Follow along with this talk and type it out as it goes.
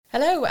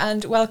Hello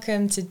and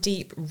welcome to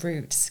Deep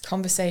Roots,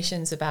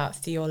 conversations about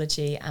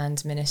theology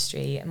and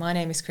ministry. My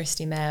name is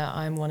Kristi, Mair.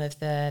 I'm one of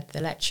the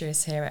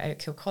lecturers here at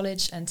Oak Hill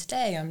College, and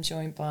today I'm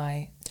joined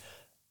by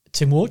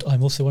Tim Ward.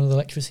 I'm also one of the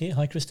lecturers here.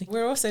 Hi, Kristi.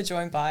 We're also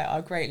joined by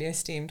our greatly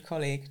esteemed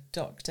colleague,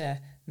 Dr.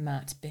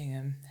 Matt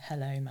Bingham.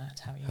 Hello,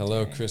 Matt. How are you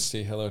Hello, doing?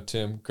 Kristi. Hello,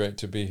 Tim. Great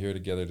to be here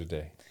together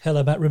today.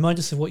 Hello, Matt. Remind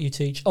us of what you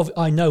teach.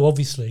 I know,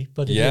 obviously,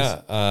 but it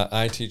is.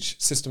 I teach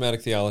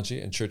systematic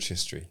theology and church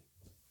history.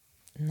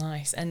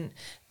 Nice. And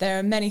there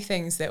are many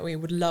things that we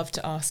would love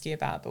to ask you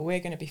about, but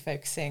we're going to be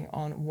focusing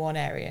on one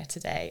area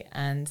today,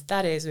 and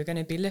that is we're going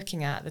to be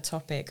looking at the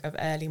topic of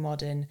early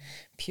modern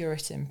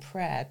Puritan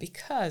prayer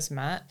because,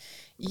 Matt,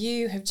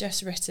 you have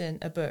just written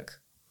a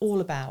book all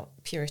about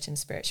Puritan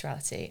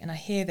spirituality, and I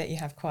hear that you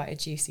have quite a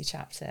juicy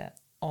chapter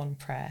on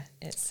prayer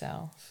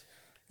itself.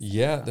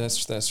 Yeah,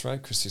 that's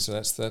right, Kristi. So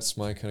that's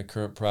my kind of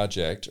current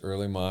project: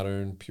 early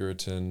modern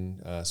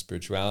Puritan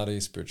spirituality,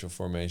 spiritual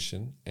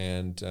formation,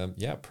 and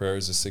prayer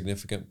is a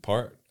significant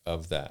part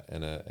of that,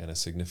 and a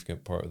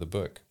significant part of the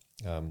book.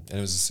 And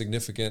it was a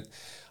significant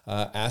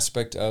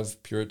aspect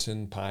of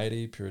Puritan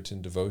piety,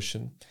 Puritan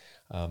devotion.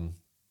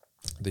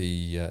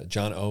 The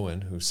John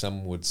Owen, who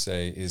some would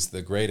say is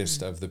the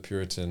greatest of the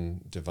Puritan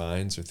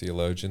divines or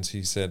theologians,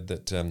 he said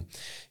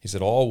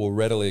all will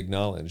readily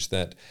acknowledge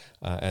that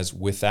as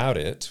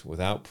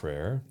without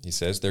prayer, he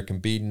says, there can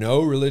be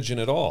no religion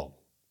at all.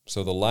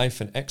 So the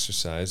life and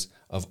exercise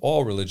of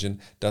all religion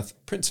doth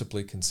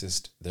principally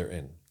consist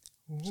therein.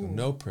 Ooh. So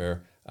no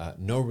prayer,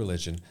 no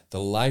religion.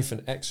 The life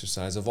and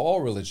exercise of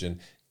all religion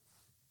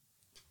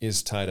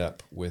is tied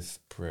up with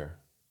prayer.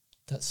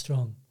 That's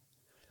strong.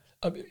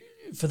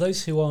 For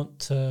those who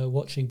aren't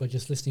watching but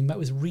just listening, Matt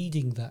was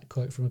reading that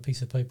quote from a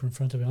piece of paper in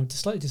front of him. I'm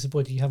slightly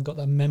disappointed you haven't got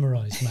that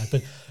memorised, Matt,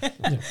 but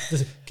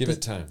give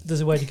it time. There's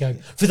a way to go.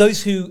 For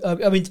those who,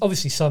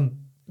 obviously some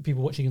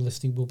people watching and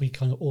listening will be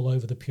kind of all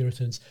over the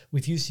Puritans.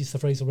 We've used the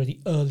phrase already,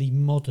 early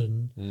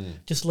modern.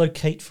 Just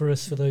locate for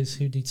us, for those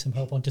who need some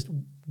help on just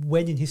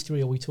when in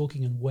history are we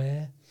talking and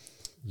where?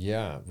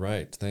 Yeah,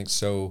 right. Thanks.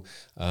 So,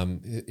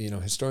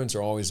 historians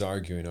are always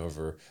arguing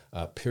over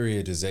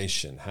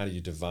periodization. How do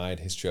you divide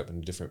history up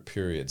into different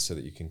periods so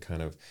that you can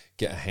kind of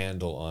get a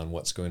handle on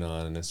what's going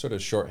on in a sort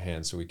of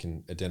shorthand so we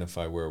can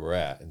identify where we're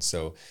at? And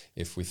so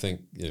if we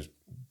think there's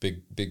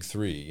big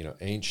three,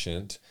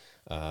 ancient,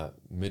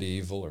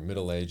 medieval or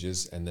Middle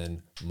Ages, and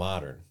then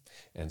modern.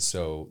 And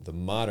so the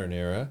modern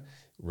era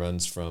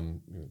runs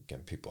from, again,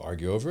 people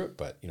argue over it,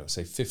 but,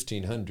 say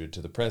 1500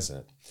 to the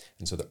present.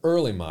 And so the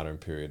early modern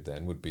period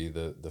then would be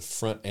the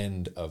front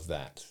end of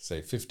that, say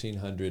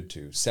 1500 to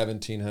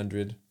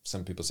 1700.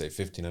 Some people say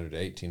 1500 to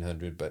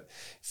 1800, but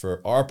for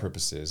our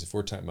purposes, if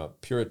we're talking about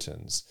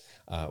Puritans,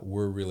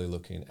 we're really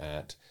looking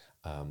at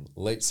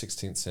late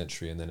 16th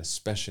century and then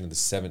especially in the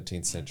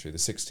 17th century, the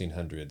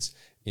 1600s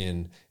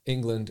in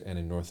England and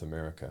in North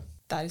America.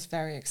 That is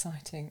very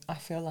exciting. I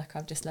feel like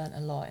I've just learned a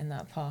lot in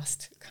that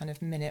past kind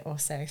of minute or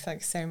so.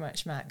 Thanks so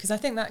much, Matt. Because I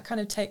think that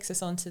kind of takes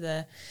us on to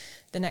the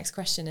next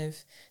question of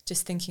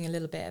just thinking a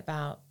little bit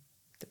about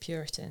the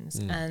Puritans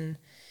and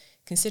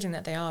considering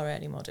that they are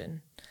early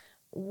modern.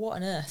 What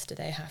on earth do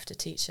they have to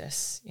teach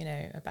us,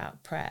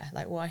 about prayer?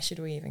 Like, why should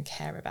we even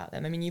care about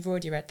them? I mean, you've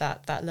already read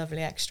that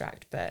lovely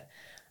extract, but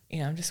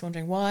I'm just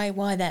wondering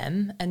why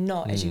them and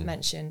not, as you've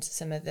mentioned,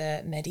 some of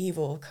the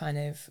medieval kind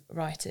of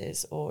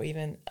writers or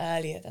even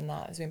earlier than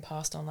that has been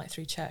passed on like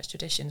through church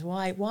traditions.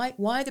 Why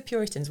the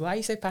Puritans? Why are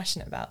you so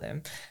passionate about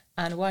them?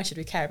 And why should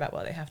we care about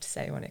what they have to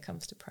say when it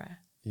comes to prayer?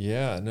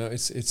 Yeah, no,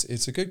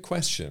 it's a good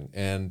question.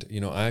 And,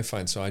 I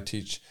find, so I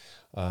teach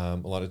a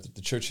lot of the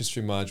church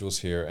history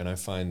modules here, and I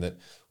find that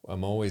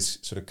I'm always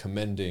sort of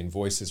commending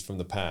voices from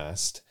the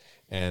past.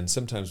 And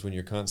sometimes when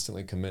you're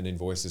constantly commending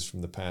voices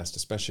from the past,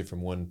 especially from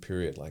one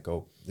period, like,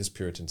 oh, this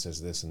Puritan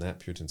says this and that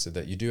Puritan said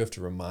that, you do have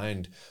to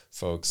remind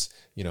folks,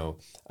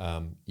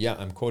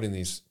 I'm quoting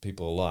these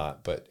people a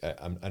lot, but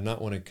I'm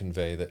not want to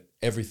convey that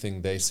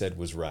everything they said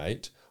was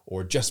right,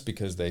 or just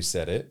because they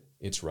said it,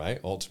 it's right.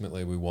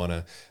 Ultimately, we want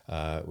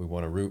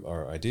to root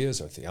our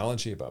ideas, our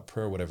theology about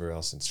prayer, whatever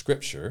else in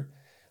Scripture.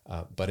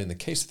 But in the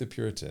case of the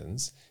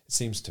Puritans, it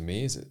seems to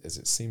me, as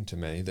it seemed to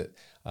many, that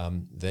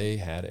they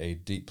had a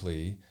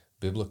deeply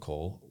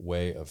biblical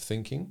way of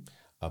thinking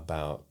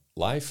about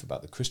life,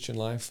 about the Christian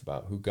life,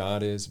 about who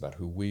God is, about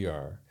who we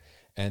are.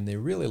 And they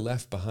really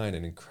left behind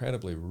an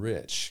incredibly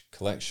rich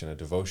collection of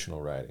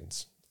devotional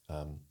writings.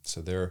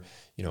 So they're,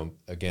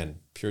 again,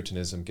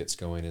 Puritanism gets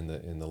going in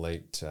the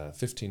late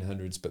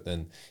 1500s, but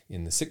then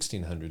in the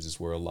 1600s is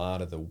where a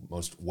lot of the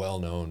most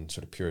well-known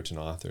sort of Puritan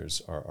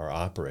authors are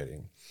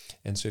operating.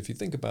 And so if you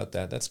think about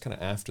that, that's kind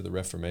of after the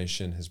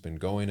Reformation has been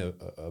going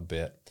a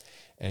bit.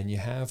 And you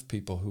have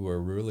people who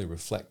are really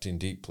reflecting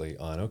deeply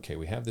on, okay,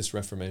 we have this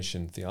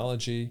Reformation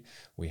theology,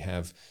 we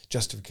have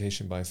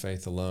justification by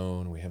faith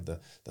alone, we have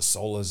the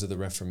solas of the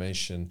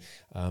Reformation.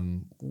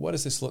 What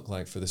does this look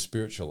like for the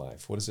spiritual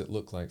life? What does it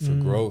look like for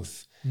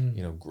growth?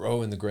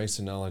 Grow in the grace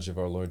and knowledge of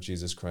our Lord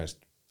Jesus Christ.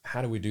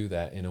 How do we do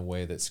that in a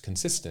way that's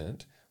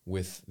consistent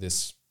with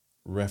this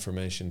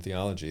Reformation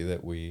theology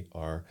that we've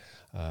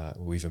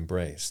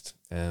embraced.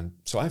 And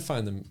so I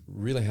find them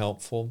really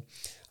helpful.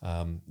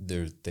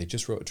 They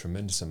just wrote a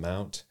tremendous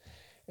amount.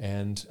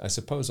 And I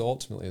suppose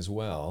ultimately as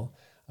well,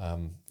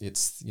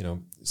 it's,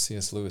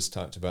 C.S. Lewis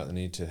talked about the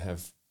need to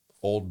have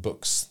old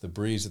books, the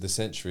breeze of the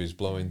centuries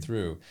blowing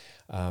through.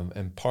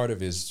 And part of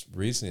his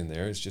reasoning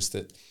there is just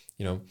that,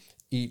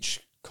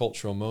 each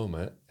cultural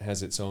moment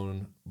has its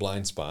own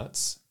blind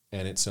spots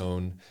and its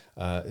own,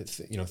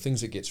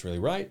 things it gets really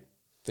right,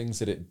 things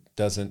that it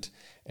doesn't.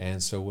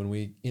 And so when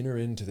we enter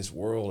into this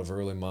world of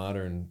early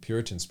modern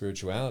Puritan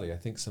spirituality, I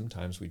think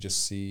sometimes we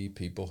just see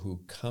people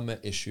who come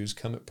at issues,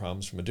 come at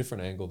problems from a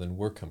different angle than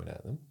we're coming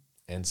at them.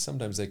 And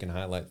sometimes they can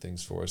highlight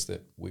things for us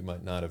that we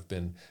might not have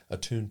been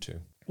attuned to.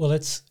 Well,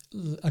 let's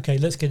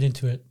get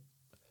into it.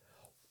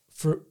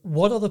 For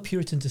what are the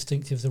Puritan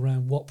distinctives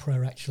around what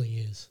prayer actually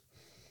is?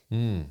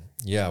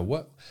 Yeah.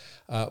 What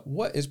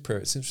is prayer?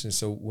 It's interesting.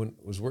 So when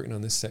I was working on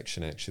this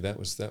section, actually, that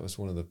was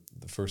one of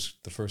the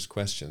first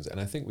questions,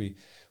 and I think we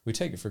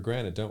take it for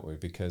granted, don't we?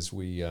 Because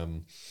we, I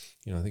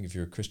think if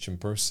you're a Christian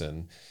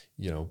person,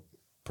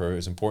 prayer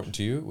is important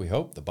to you. We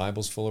hope the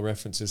Bible's full of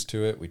references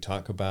to it. We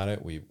talk about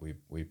it. We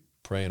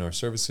pray in our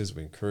services.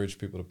 We encourage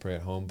people to pray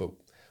at home. But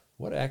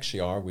what actually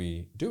are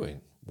we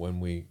doing when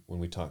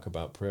we talk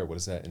about prayer? What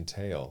does that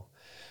entail?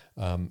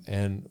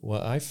 And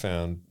what I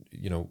found,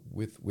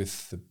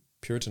 with the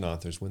Puritan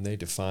authors, when they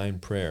define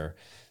prayer,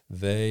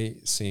 they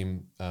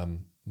seem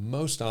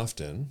most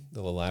often,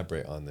 they'll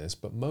elaborate on this,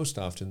 but most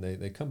often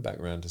they come back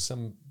around to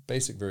some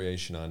basic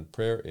variation on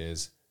prayer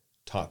is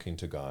talking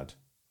to God.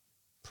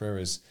 Prayer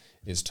is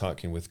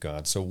talking with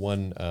God. So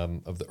one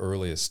of the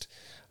earliest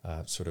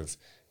sort of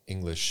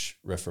English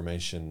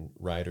Reformation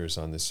writers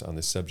on this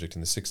subject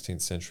in the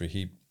 16th century,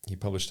 he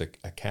published a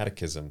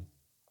catechism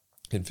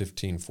in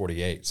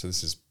 1548. So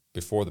this is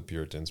before the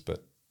Puritans,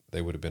 but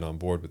they would have been on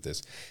board with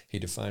this. He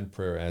defined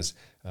prayer as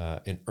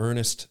an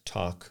earnest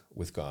talk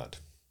with God.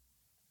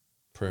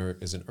 Prayer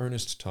is an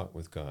earnest talk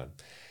with God.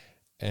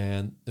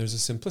 And there's a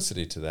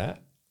simplicity to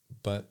that,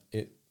 but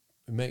it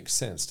makes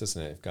sense,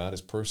 doesn't it? If God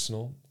is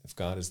personal, if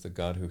God is the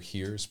God who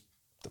hears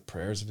the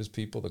prayers of his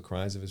people, the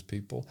cries of his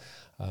people,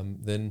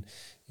 then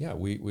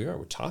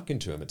we're talking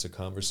to him. It's a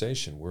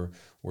conversation.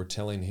 We're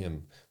telling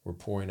him, we're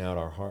pouring out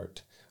our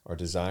heart, our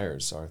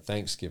desires, our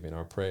thanksgiving,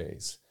 our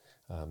praise.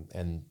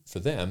 And for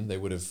them, they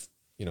would have,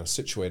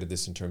 situated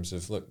this in terms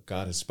of, look,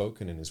 God has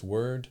spoken in his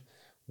word.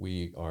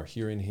 We are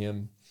hearing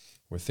him.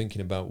 We're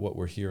thinking about what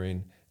we're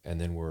hearing, and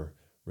then we're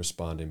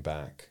responding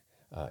back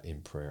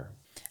in prayer.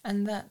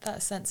 And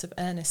that sense of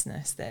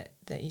earnestness that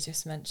you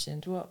just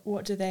mentioned,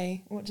 what do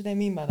they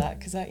mean by that?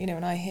 Because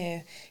when I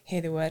hear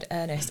the word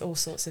earnest, all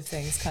sorts of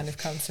things kind of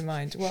come to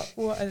mind.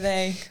 What are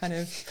they kind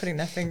of putting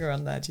their finger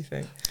on there, do you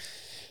think?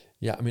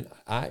 Yeah, I mean,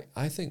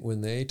 I think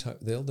when they talk,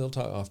 they'll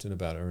talk often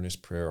about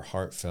earnest prayer,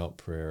 heartfelt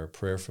prayer,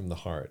 prayer from the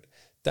heart.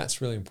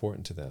 That's really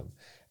important to them.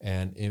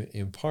 And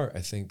in part,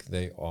 I think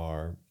they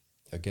are,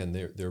 again,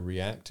 they're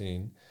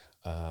reacting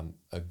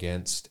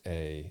against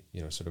a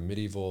sort of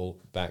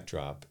medieval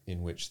backdrop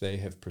in which they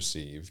have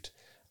perceived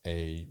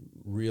a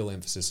real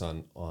emphasis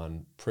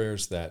on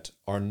prayers that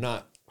are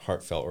not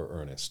heartfelt or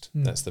earnest.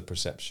 That's the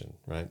perception,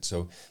 right?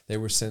 So they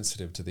were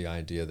sensitive to the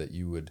idea that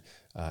you would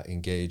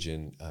engage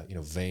in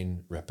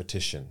vain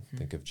repetition.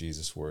 Think of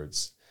Jesus'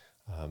 words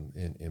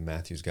in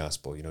Matthew's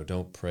gospel.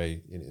 Don't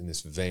pray in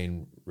this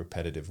vain,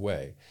 repetitive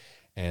way.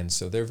 And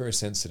so they're very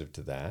sensitive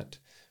to that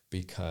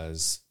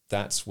because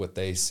that's what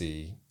they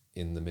see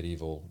in the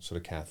medieval sort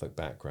of Catholic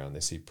background. They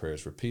see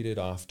prayers repeated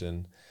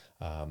often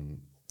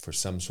for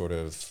some sort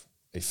of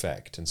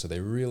effect. And so they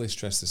really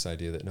stress this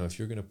idea that, no, if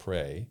you're going to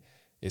pray,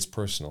 it's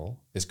personal,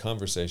 it's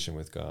conversation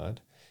with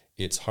God,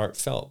 it's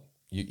heartfelt.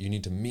 You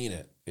need to mean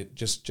it. It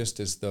just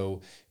as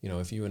though,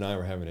 if you and I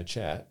were having a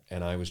chat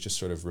and I was just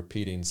sort of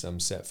repeating some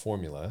set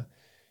formula,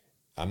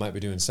 I might be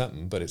doing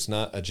something, but it's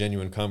not a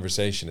genuine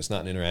conversation. It's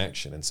not an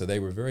interaction. And so they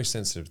were very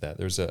sensitive to that.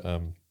 There's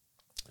a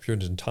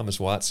Puritan, Thomas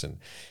Watson.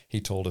 He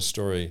told a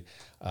story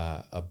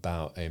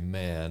about a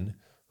man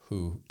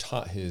who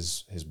taught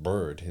his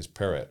bird, his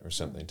parrot or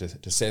something,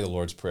 to say the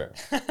Lord's Prayer.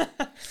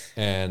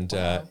 And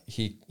wow.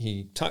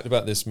 He talked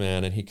about this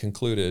man, and he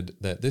concluded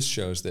that this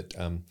shows that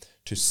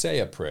to say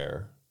a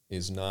prayer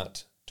is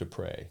not to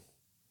pray.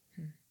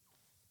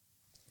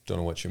 Don't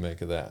know what you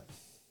make of that.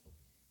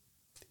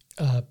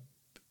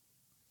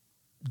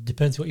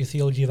 Depends what your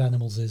theology of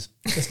animals is.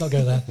 Let's not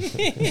go there.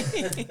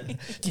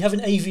 Do you have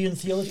an avian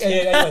theology?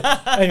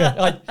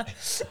 Anyway,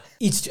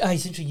 it's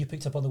interesting you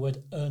picked up on the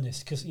word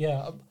earnest, because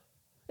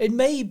it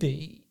may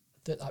be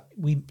that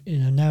we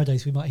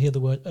nowadays we might hear the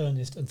word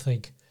earnest and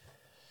think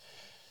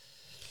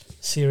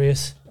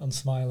serious,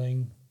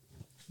 unsmiling,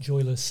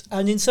 joyless,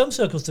 and in some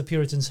circles the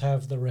Puritans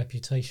have the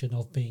reputation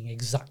of being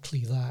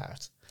exactly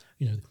that.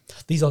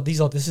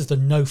 This is the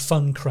no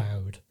fun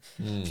crowd.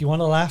 If you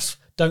want to laugh,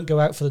 don't go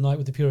out for the night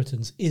with the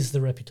Puritans, is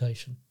the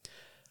reputation.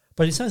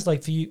 But it sounds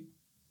like for you,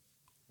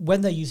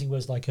 when they're using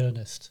words like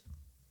earnest,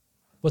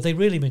 what they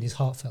really mean is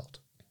heartfelt.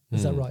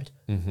 Is that right?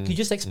 Mm-hmm. Can you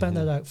just expand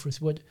that out for us?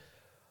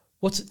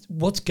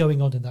 What's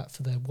going on in that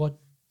for them? What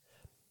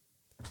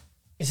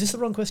is this the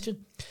wrong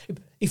question?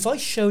 If I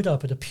showed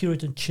up at a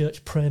Puritan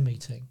church prayer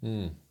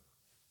meeting,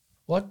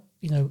 what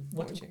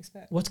would you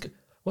expect?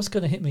 What's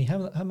going to hit me?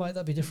 How might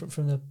that be different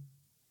from the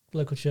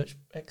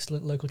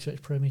excellent local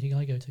church prayer meeting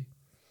I go to?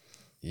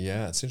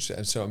 Yeah, it's interesting.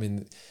 And so, I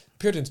mean,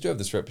 Puritans do have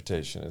this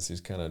reputation as these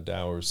kind of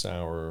dour,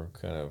 sour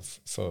kind of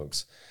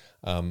folks.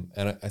 And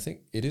I think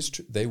it is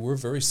true. They were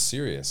very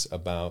serious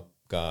about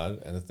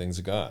God and the things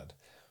of God.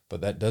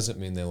 But that doesn't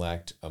mean they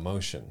lacked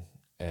emotion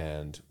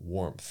and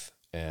warmth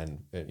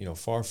and,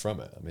 far from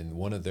it. I mean,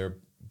 one of their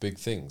big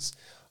things,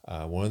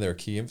 one of their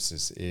key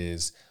emphasis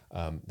is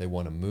they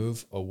want to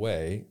move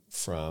away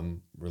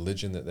from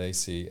religion that they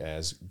see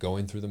as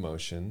going through the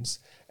motions,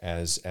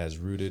 as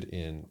rooted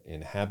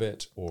in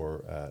habit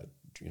or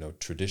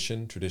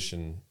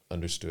tradition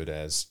understood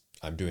as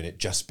I'm doing it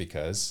just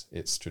because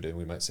it's tradition.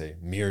 We might say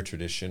mere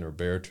tradition or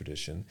bare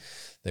tradition.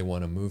 They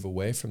want to move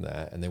away from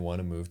that, and they want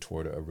to move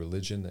toward a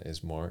religion that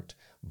is marked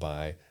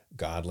by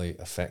godly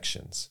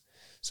affections.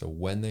 So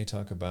when they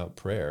talk about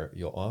prayer,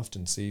 you'll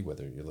often see,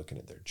 whether you're looking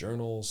at their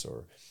journals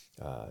or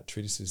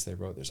treatises they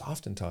wrote, there's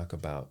often talk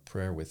about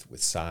prayer with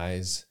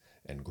sighs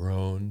and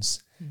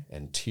groans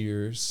and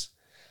tears.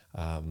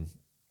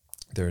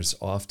 There's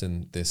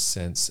often this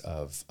sense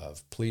of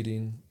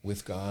pleading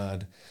with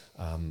God.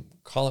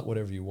 Call it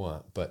whatever you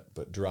want,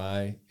 but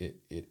dry,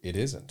 it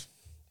isn't.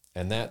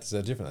 And that's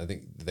different. I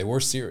think they were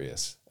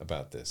serious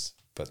about this,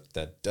 but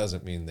that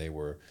doesn't mean they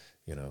were,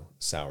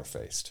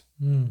 sour-faced.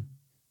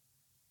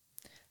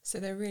 So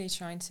they're really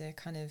trying to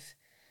kind of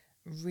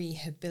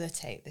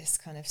rehabilitate this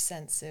kind of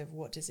sense of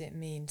what does it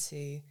mean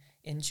to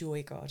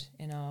enjoy God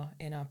in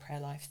our prayer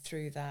life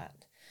through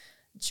that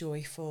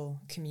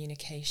joyful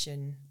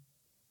communication,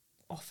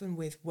 often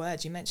with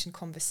words. You mentioned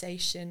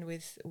conversation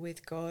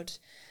with God.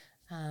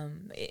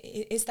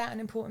 Is that an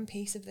important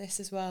piece of this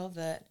as well?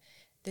 That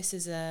this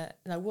is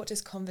what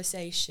does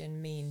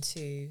conversation mean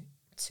to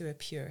a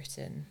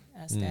Puritan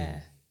as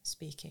they're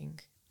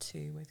speaking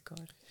with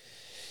God?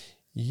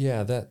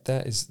 Yeah,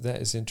 that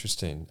is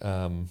interesting.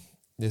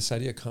 This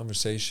idea of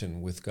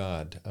conversation with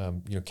God.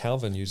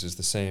 Calvin uses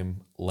the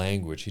same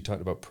language. He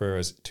talked about prayer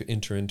as to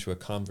enter into a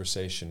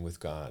conversation with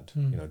God.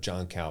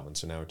 John Calvin.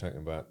 So now we're talking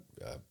about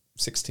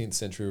 16th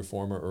century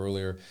reformer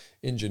earlier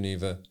in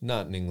Geneva,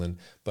 not in England,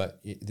 but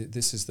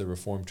this is the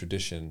Reformed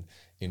tradition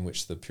in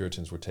which the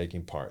Puritans were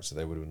taking part. So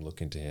they would have been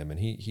looking to him. And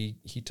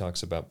he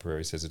talks about prayer.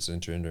 He says it's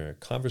enter into a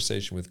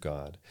conversation with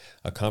God,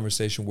 a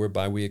conversation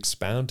whereby we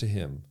expound to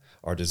him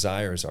our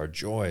desires, our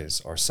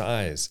joys, our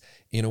sighs,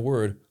 in a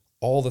word,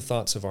 all the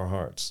thoughts of our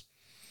hearts.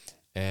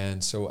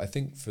 And so I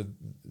think for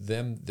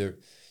them, they're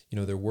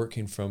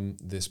working from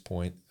this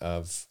point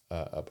of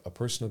a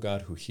personal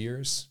God who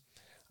hears.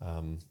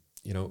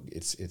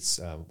 It's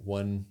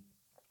one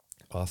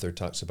author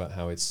talks about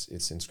how it's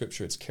in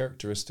Scripture, it's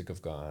characteristic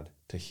of God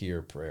to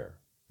hear prayer.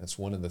 That's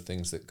one of the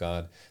things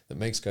that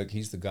makes God,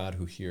 he's the God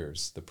who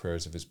hears the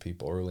prayers of his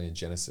people. Early in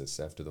Genesis,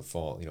 after the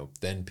fall,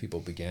 then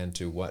people began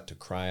to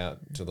cry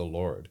out to the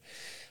Lord.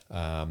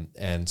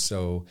 And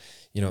so,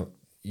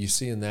 you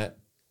see in that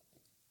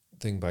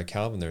thing by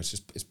Calvin there,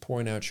 it's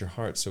pouring out your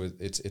heart. So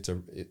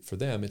for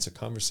them, it's a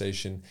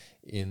conversation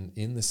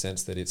in the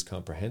sense that it's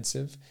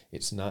comprehensive.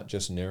 It's not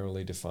just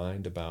narrowly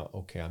defined about,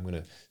 okay, I'm going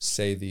to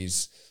say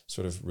these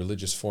sort of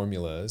religious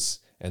formulas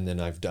and then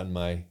I've done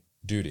my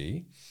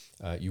duty.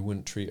 You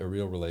wouldn't treat a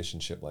real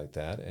relationship like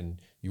that, and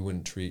you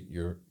wouldn't treat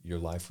your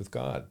life with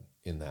God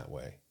in that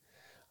way.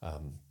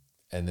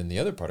 And then the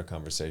other part of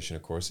conversation,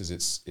 of course, is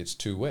it's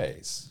two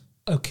ways.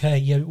 Okay,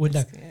 yeah,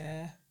 no.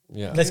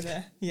 Yeah.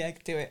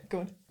 Do it. Go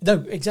on.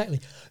 No, exactly.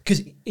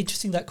 Because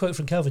interesting, that quote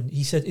from Calvin,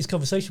 he said it's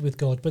conversation with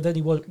God, but then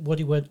what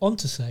he went on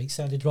to say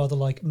sounded rather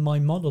like my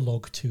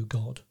monologue to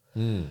God.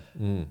 And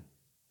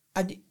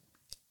I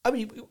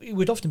mean, it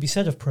would often be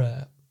said of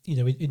prayer,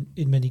 in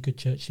many good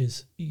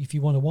churches, if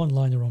you want a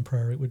one-liner on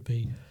prayer, it would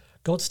be,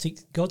 God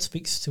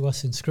speaks to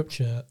us in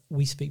Scripture,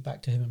 we speak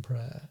back to him in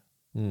prayer.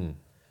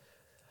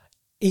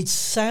 It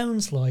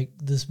sounds like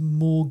there's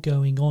more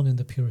going on in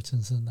the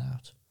Puritans than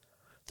that.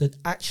 That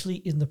actually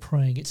in the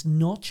praying, it's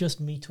not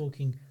just me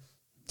talking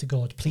to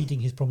God,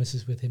 pleading his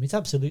promises with him. It's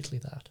absolutely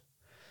that.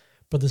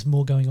 But there's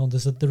more going on.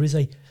 There is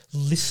a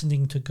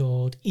listening to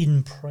God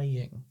in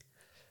praying.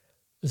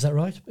 Is that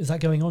right? Is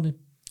that going on in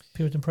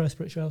Puritan prayer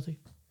spirituality?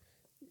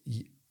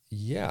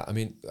 Yeah. I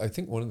mean, I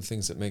think one of the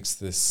things that makes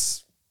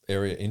this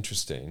area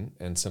interesting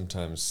and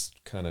sometimes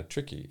kind of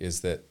tricky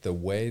is that the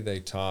way they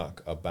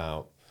talk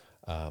about,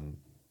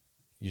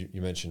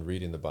 you mentioned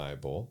reading the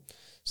Bible.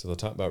 So they'll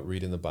talk about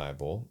reading the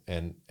Bible,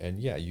 and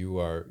yeah, you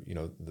are,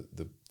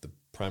 the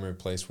primary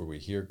place where we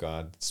hear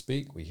God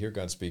speak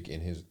in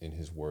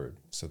his word.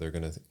 So they're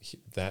going to,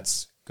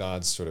 that's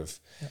God's sort of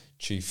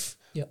chief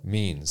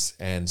means.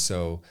 And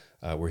so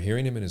we're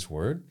hearing him in his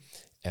word,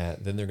 and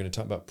then they're going to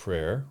talk about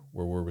prayer,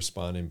 where we're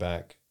responding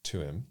back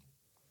to him.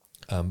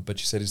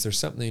 But you said, is there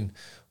something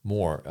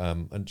more?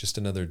 Just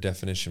another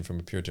definition from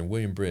a Puritan.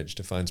 William Bridge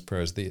defines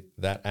prayer as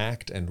that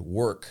act and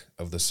work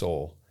of the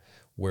soul,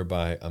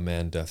 whereby a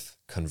man doth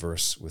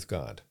converse with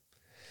God.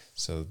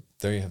 So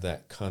there you have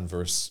that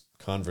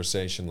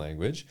conversation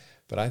language.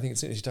 But I think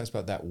it's interesting. He talks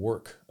about that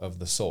work of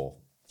the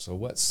soul. So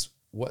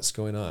what's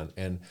going on?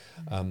 And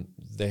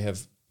they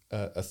have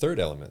a third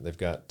element. They've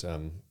got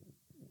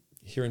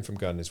hearing from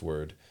God in his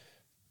word,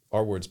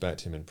 our words back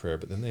to him in prayer.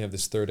 But then they have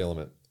this third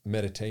element,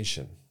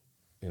 meditation.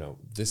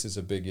 This is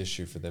a big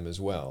issue for them as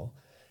well.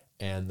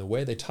 And the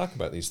way they talk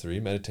about these three,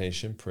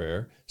 meditation,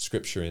 prayer,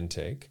 scripture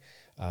intake,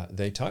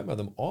 they talk about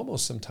them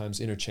almost sometimes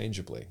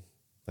interchangeably.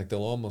 Like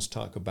they'll almost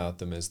talk about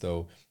them as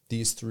though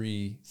these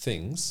three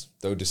things,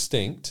 though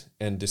distinct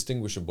and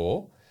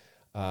distinguishable,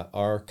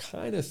 are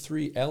kind of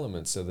three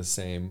elements of the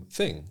same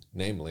thing,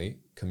 namely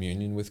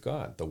communion with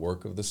God, the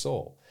work of the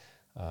soul,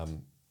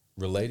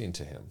 relating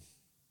to him.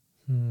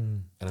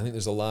 And I think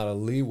there's a lot of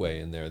leeway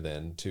in there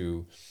then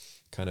to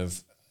kind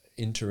of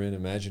enter in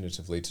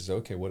imaginatively to say,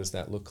 okay, what does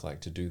that look like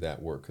to do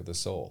that work of the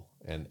soul?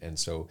 And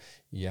so,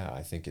 yeah,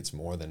 I think it's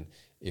more than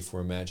if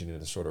we're imagining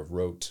a sort of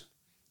rote,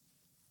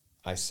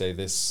 I say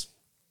this,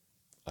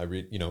 I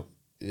read,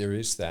 there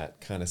is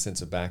that kind of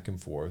sense of back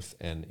and forth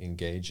and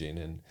engaging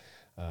and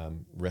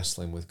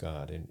wrestling with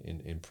God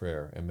in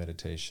prayer and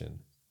meditation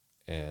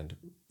and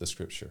the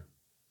scripture.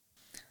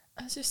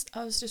 I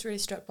was just really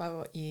struck by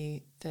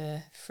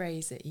the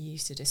phrase that you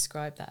used to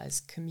describe that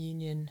as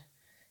communion.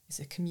 Is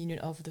a communion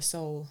of the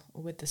soul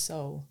or with the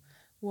soul.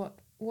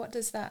 What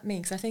does that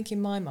mean? Because I think in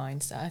my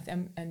mind,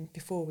 and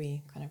before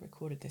we kind of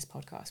recorded this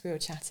podcast, we were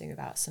chatting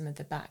about some of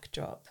the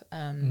backdrop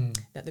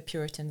that the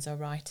Puritans are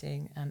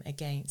writing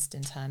against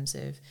in terms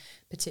of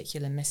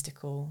particular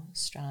mystical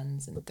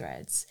strands and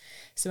threads.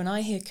 So when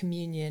I hear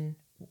communion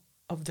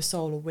of the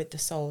soul or with the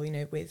soul,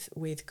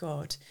 with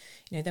God,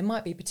 there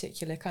might be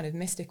particular kind of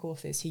mystic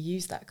authors who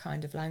use that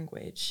kind of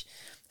language.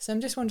 So I'm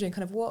just wondering,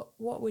 kind of, what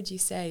would you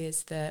say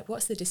is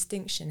what's the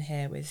distinction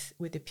here with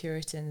the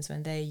Puritans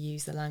when they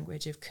use the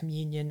language of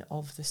communion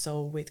of the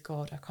soul with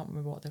God? I can't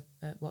remember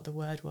what the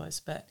word was,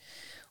 but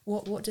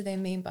what do they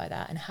mean by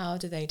that, and how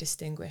do they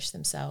distinguish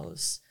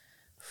themselves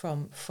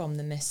from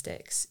the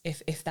mystics,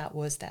 if that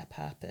was their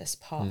purpose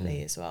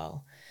partly as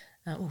well?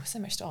 So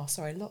much to ask.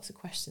 Sorry, lots of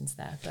questions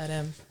there, but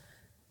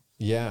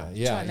Yeah.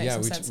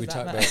 We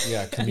talk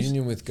about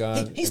communion with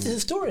God. He's the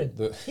historian.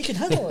 He can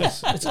handle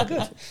us. It's all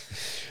good.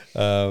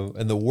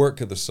 And the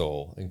work of the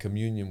soul and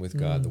communion with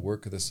God, the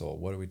work of the soul.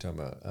 What are we talking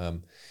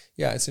about?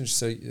 It's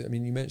interesting. So,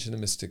 you mentioned the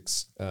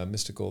mystics,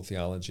 mystical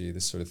theology,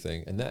 this sort of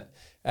thing, and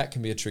that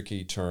can be a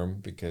tricky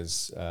term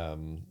because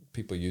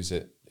people use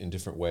it in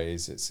different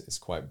ways. It's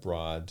quite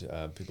broad.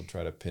 People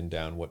try to pin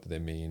down what do they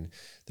mean.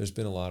 There's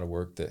been a lot of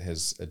work that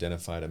has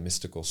identified a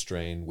mystical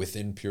strain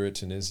within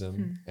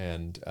Puritanism,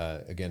 and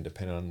again,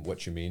 depending on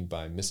what you mean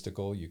by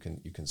mystical, you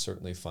can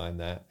certainly find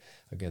that.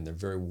 Again, they're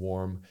very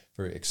warm,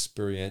 very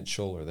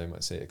experiential, or they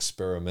might say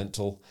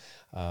experimental.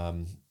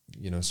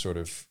 Sort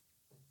of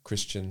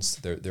Christians.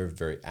 They're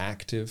very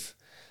active.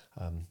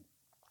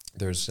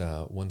 There's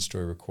one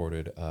story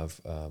recorded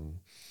of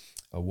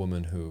a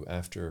woman who,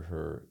 after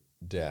her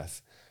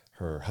death,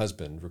 her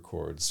husband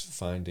records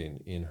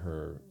finding in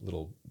her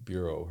little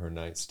bureau, her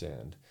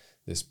nightstand,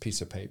 this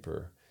piece of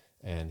paper,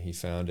 and he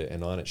found it,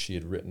 and on it she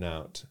had written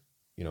out,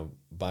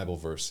 Bible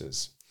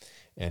verses,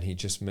 and he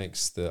just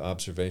makes the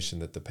observation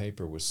that the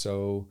paper was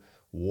so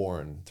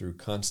worn through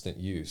constant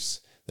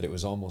use that it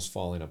was almost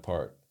falling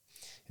apart.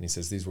 And he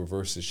says these were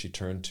verses she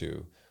turned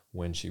to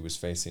when she was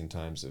facing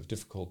times of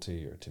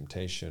difficulty or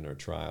temptation or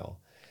trial.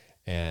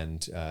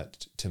 And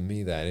to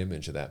me, that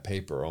image of that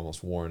paper,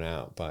 almost worn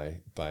out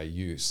by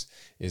use,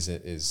 is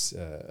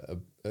a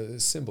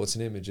symbol. It's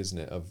an image, isn't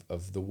it,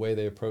 of the way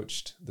they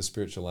approached the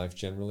spiritual life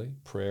generally.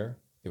 Prayer.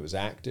 It was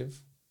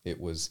active. It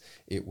was,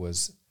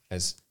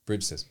 as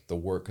Bridge says, the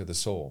work of the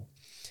soul.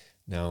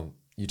 Now,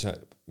 you talk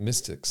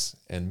mystics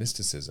and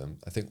mysticism.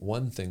 I think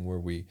one thing where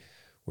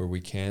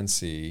we can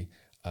see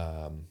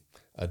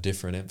a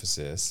different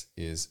emphasis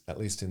is, at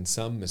least in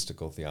some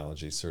mystical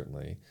theology,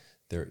 certainly,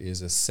 there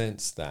is a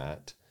sense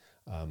that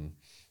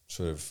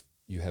sort of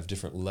you have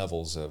different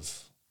levels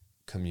of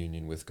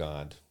communion with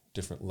God,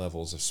 different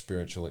levels of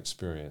spiritual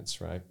experience,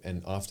 right?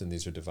 And often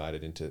these are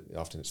divided into,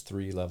 often it's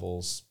 3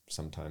 levels,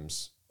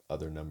 sometimes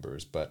other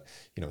numbers, but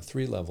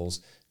 3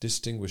 levels,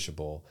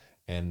 distinguishable,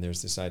 and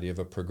there's this idea of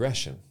a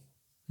progression.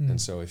 And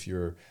so if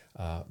you're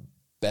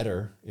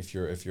better, if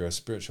you're a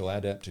spiritual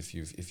adept, if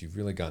you've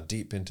really gone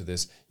deep into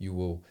this, you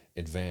will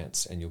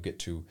advance and you'll get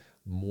to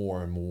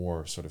more and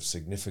more sort of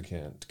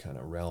significant kind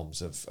of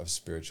realms of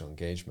spiritual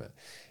engagement.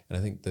 And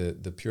I think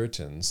the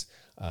Puritans,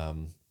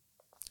 and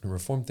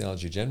Reformed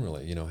theology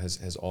generally,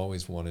 has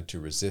always wanted to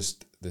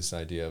resist this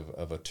idea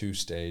of a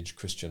 2-stage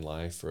Christian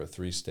life or a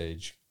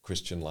 3-stage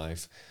Christian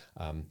life.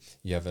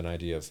 You have an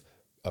idea of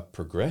a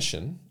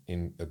progression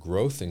in a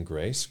growth in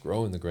grace,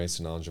 grow in the grace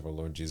and knowledge of our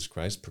Lord Jesus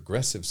Christ,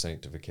 progressive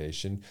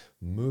sanctification,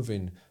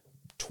 moving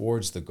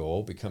towards the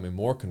goal, becoming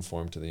more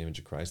conformed to the image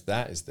of Christ.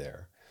 That is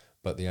there.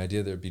 But the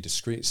idea there'd be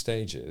discrete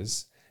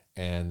stages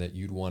and that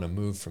you'd want to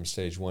move from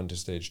stage 1 to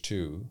stage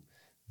 2,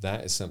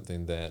 that is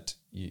something that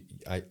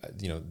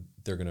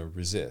they're going to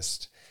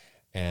resist.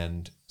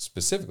 And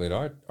specifically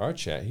at our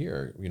chat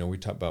here, we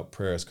talk about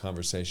prayer as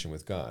conversation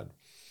with God.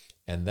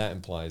 And that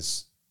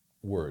implies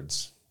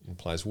words. It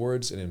implies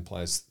words and it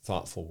implies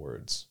thoughtful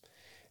words.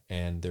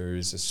 And there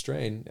is a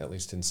strain, at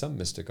least in some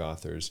mystic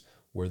authors,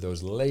 where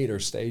those later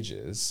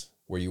stages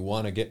where you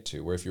want to get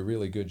to, where if you're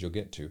really good, you'll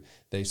get to,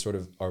 they sort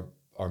of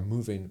are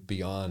moving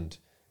beyond,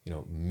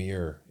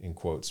 mere, in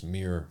quotes,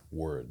 mere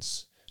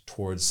words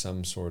towards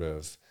some sort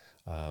of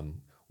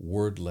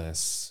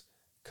wordless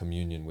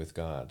communion with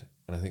God.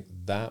 And I think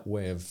that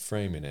way of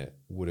framing it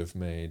would have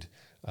made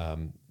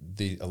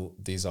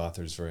these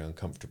authors very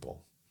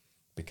uncomfortable,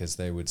 because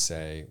they would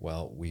say,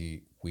 well,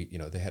 we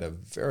they had a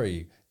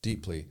very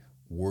deeply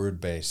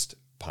word-based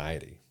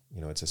piety.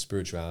 It's a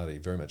spirituality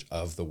very much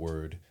of the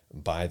word,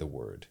 by the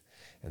word.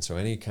 And so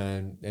any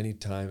kind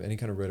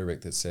of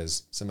rhetoric that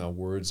says somehow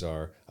words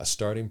are a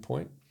starting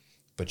point,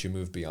 but you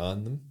move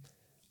beyond them,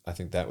 I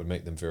think that would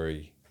make them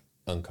very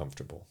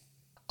uncomfortable.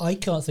 I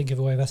can't think of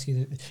a way of asking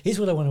it. Here's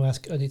what I want to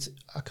ask, and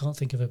I can't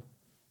think of a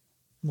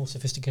more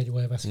sophisticated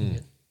way of asking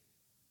it.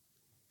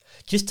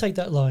 Just take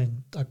that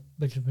line I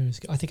mentioned a minute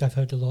ago. I think I've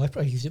heard a lot.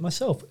 I use it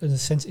myself. In a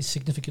sense, it's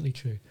significantly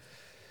true.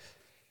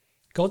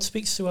 God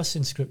speaks to us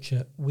in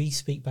Scripture. We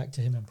speak back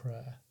to him in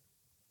prayer.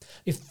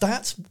 If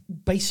that's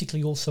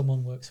basically all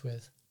someone works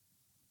with,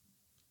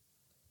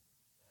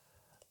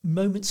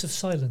 moments of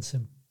silence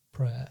in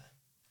prayer,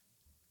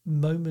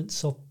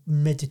 moments of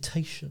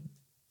meditation,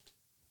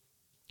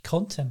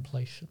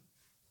 contemplation,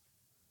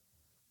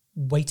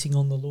 waiting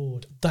on the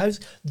Lord,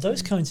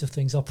 those kinds of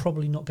things are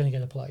probably not going to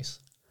get a place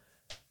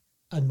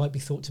and might be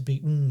thought to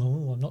be,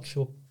 I'm not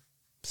sure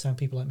some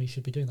people like me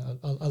should be doing that.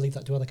 I'll leave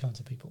that to other kinds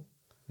of people.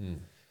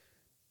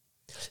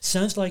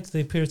 Sounds like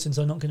the Puritans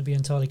are not going to be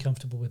entirely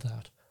comfortable with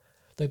that.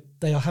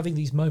 They are having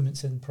these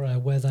moments in prayer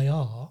where they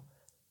are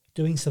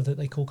doing something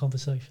they call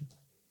conversation.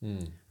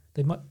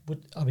 They might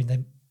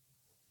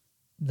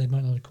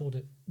not have called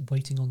it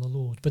waiting on the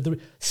Lord, but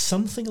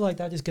something like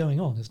that is going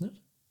on, isn't it?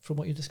 From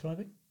what you're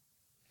describing.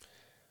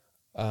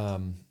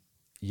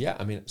 Yeah,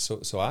 I mean,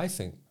 so I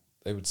think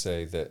they would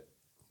say that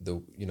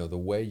the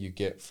way you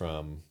get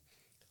from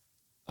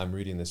I'm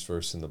reading this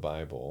verse in the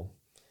Bible,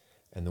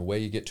 and the way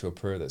you get to a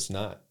prayer that's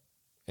not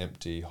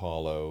empty,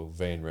 hollow,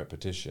 vain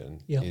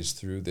repetition is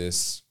through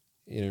this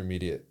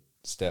intermediate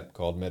step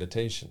called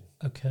meditation.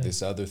 Okay.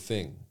 This other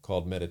thing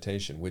called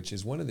meditation, which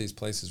is one of these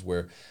places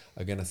where,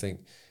 again, I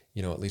think,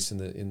 at least in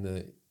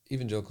the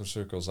evangelical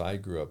circles I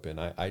grew up in,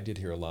 I did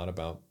hear a lot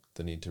about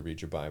the need to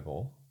read your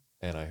Bible,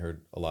 and I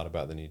heard a lot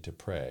about the need to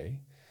pray,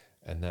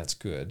 and that's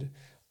good.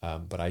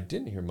 But I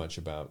didn't hear much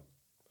about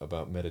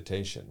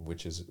meditation,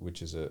 which is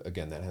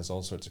again, that has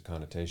all sorts of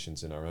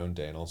connotations in our own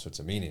day and all sorts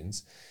of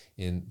meanings.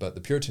 But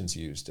the Puritans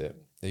used it.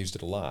 They used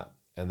it a lot,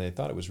 and they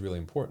thought it was really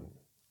important.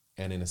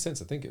 And in a sense,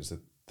 I think it was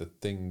the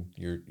thing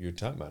you're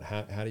talking about.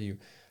 How do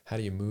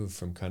you move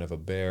from kind of a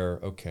bare,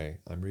 okay,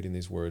 I'm reading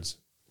these words,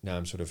 now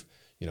I'm sort of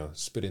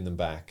spitting them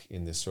back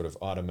in this sort of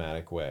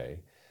automatic way.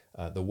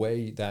 The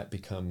way that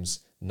becomes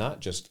not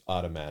just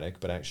automatic,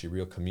 but actually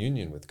real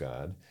communion with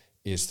God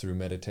is through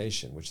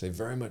meditation, which they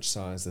very much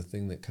saw as the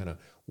thing that kind of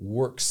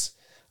works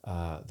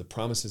the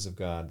promises of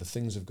God, the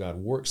things of God,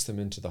 works them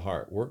into the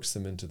heart, works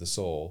them into the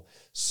soul,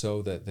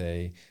 so that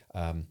they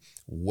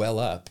well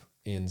up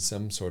in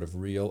some sort of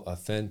real,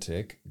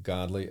 authentic,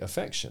 godly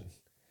affection.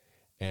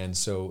 And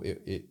so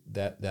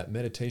that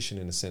meditation,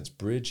 in a sense,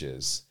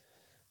 bridges,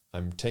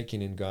 I'm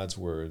taking in God's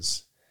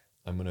words,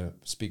 I'm going to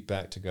speak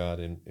back to God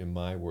in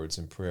my words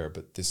in prayer,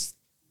 but this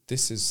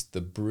is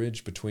the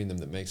bridge between them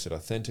that makes it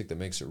authentic, that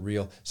makes it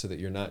real, so that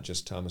you're not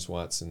just Thomas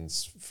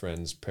Watson's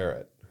friend's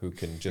parrot who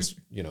can just,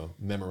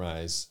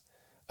 memorize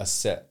a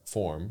set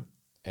form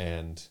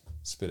and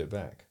spit it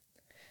back.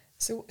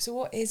 So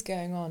what is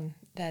going on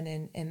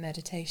then in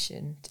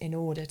meditation in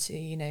order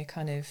to,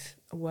 kind of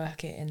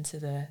work it into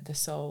the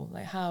soul?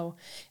 Like how,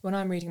 when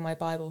I'm reading my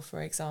Bible,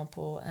 for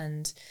example,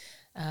 and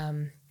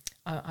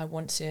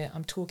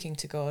I'm talking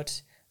to God,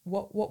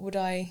 what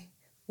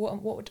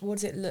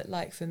does it look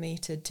like for me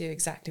to do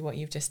exactly what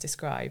you've just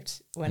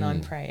described when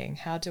I'm praying?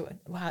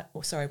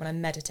 When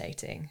I'm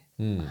meditating,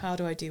 how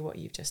do I do what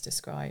you've just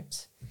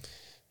described?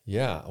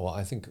 Yeah, well,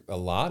 I think a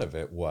lot of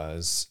it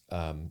was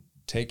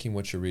taking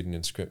what you're reading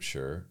in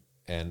Scripture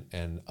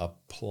and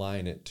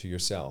applying it to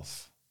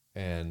yourself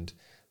and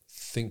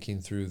thinking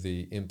through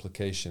the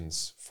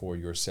implications for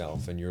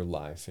yourself and your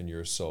life and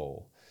your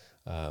soul.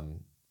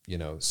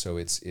 So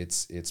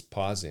it's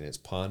pausing, it's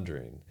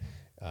pondering.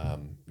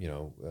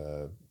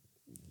 The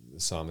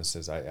psalmist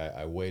says,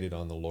 I waited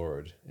on the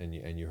Lord, and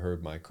you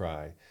heard my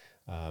cry.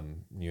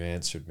 You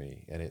answered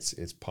me, and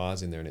it's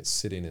pausing there, and it's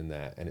sitting in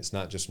that, and it's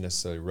not just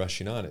necessarily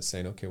rushing on. It's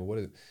saying, okay,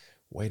 well,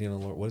 waiting on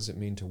the Lord? What does it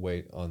mean to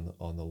wait on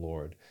the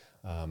Lord?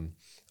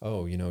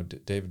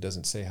 David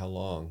doesn't say how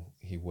long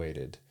he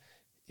waited.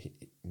 He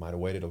might have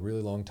waited a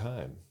really long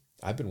time.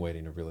 I've been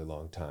waiting a really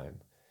long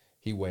time.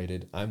 He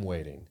waited, I'm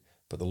waiting.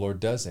 But the Lord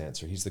does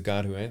answer. He's the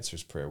God who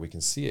answers prayer. We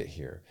can see it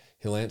here.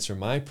 He'll answer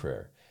my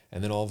prayer.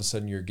 And then all of a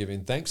sudden you're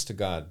giving thanks to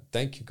God.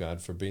 Thank you,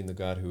 God, for being the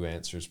God who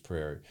answers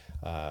prayer.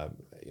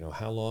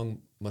 How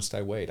long must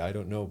I wait? I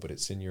don't know, but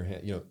it's in your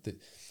hand.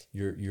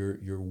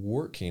 You're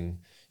working.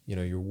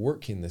 You're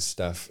working this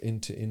stuff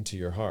into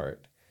your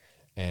heart,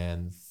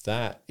 and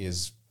that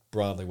is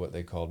broadly what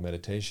they called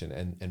meditation.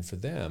 And for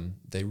them,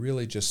 they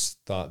really just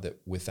thought that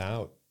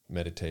without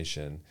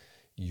meditation,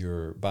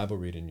 your Bible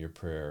reading, your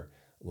prayer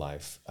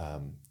life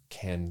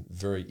can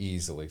very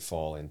easily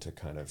fall into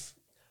kind of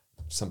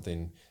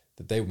something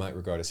that they might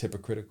regard as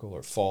hypocritical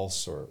or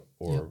false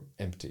or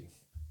empty.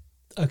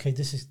 Okay,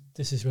 this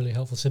is really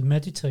helpful. So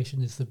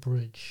meditation is the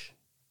bridge.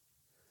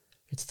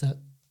 It's that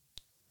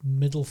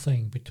middle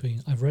thing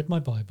between I've read my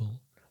Bible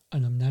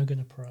and I'm now going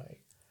to pray.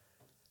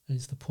 And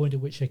it's the point at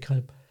which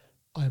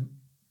I'm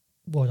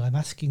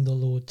asking the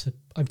Lord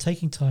I'm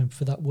taking time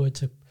for that word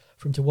to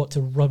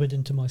rub it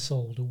into my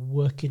soul, to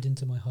work it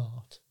into my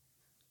heart.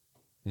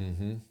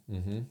 I'm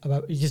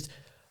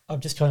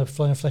just kind of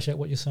trying to flesh out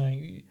what you're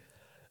saying.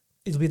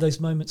 It'll be those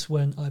moments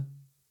when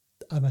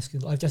I'm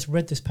asking, I've just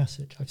read this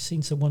passage, I've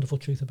seen some wonderful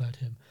truth about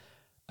him,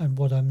 and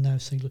what I'm now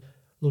saying,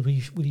 Lord,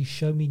 will you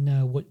show me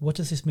now, what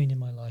does this mean in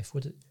my life?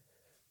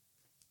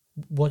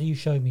 What are you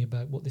showing me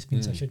about what this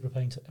means I should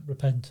repent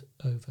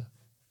over,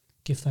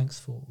 give thanks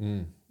for?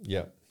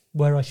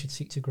 Where I should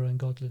seek to grow in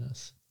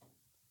godliness.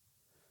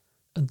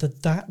 And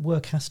that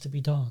work has to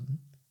be done.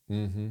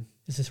 Mm-hmm.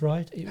 Is this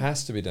right? It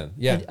has to be done,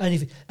 yeah. And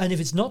if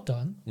it's not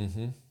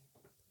done,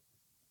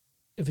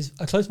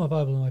 I close my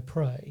Bible and I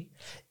pray,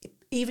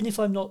 even if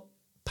I'm not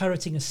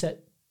parroting a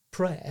set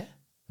prayer,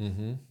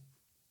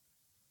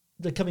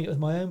 they're coming up with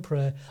my own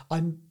prayer.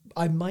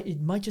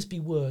 It might just be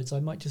words. I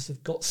might just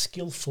have got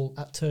skillful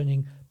at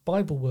turning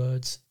Bible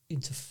words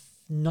into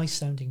nice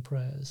sounding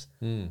prayers.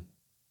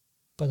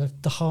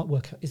 But the heart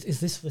work is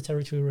this the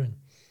territory we're in?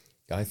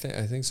 I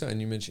think so. And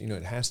you mentioned,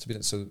 it has to be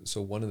done.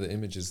 So one of the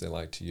images they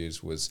like to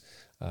use was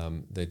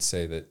they'd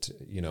say that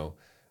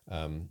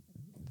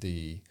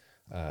the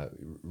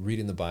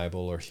reading the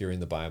Bible or hearing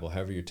the Bible,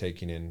 however you're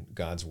taking in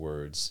God's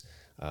words,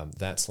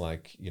 that's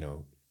like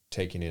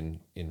taking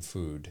in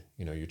food.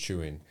 You're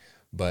chewing,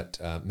 but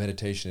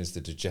meditation is the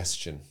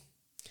digestion.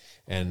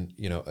 And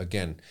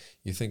again,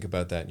 you think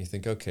about that and you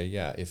think, okay,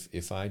 yeah,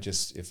 if I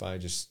just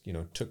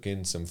took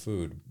in some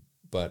food,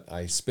 but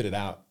I spit it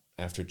out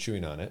after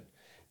chewing on it,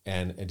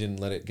 and I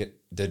didn't let it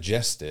get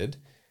digested,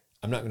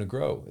 I'm not going to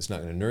grow. It's not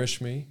going to nourish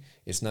me.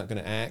 It's not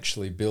going to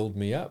actually build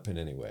me up in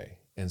any way.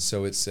 And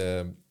so it's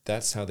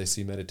that's how they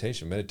see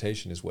meditation.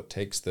 Meditation is what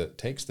takes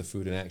the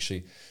food and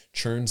actually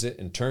churns it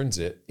and turns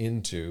it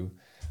into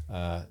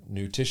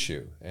new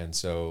tissue. And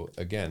so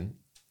again,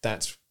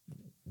 that's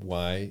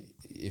why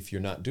if you're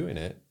not doing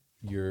it,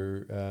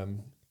 you're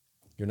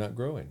not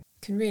growing.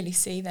 Can really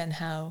see then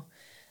how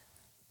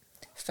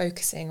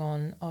focusing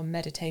on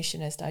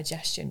meditation as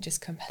digestion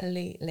just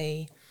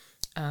completely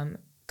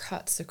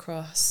cuts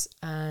across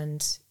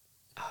and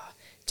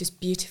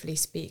just beautifully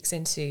speaks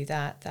into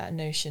that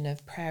notion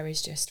of prayer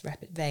is just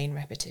vain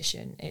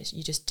repetition.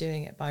 You're just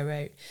doing it by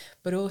rote.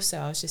 But also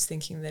I was just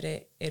thinking that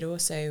it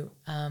also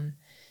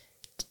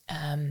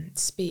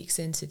speaks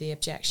into the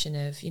objection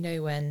of,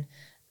 when,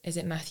 is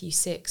it Matthew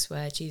 6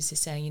 where Jesus is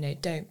saying,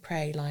 don't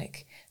pray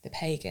like the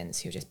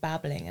pagans who are just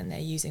babbling and they're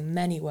using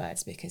many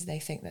words because they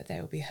think that they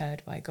will be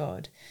heard by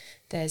God.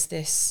 There's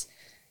this,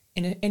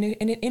 in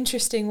an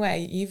interesting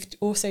way, you've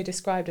also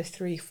described a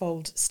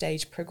threefold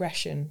stage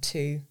progression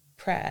to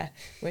prayer,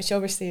 which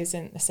obviously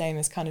isn't the same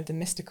as kind of the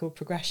mystical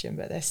progression,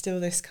 but there's still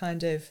this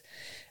kind of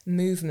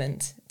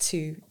movement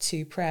to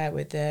prayer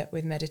with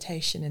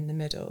meditation in the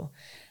middle.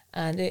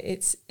 And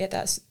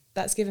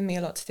that's given me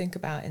a lot to think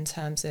about in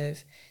terms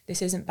of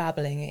this isn't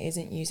babbling, it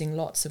isn't using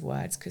lots of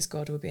words because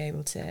God will be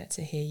able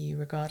to hear you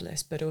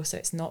regardless, but also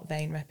it's not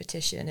vain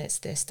repetition, it's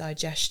this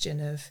digestion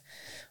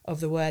of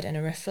the word and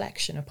a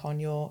reflection upon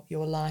your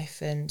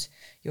life and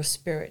your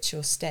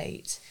spiritual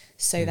state,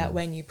 so that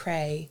when you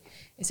pray,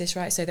 is this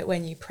right? So that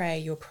when you pray,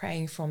 you're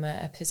praying from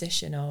a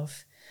position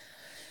of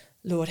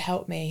Lord,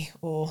 help me,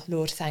 or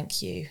Lord,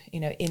 thank you,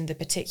 in the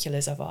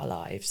particulars of our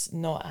lives,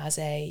 not as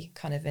a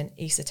kind of an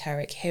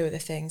esoteric, here are the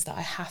things that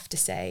I have to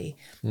say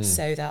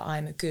so that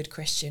I'm a good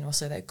Christian, or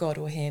so that God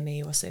will hear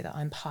me, or so that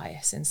I'm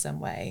pious in some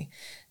way.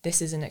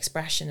 This is an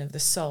expression of the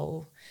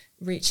soul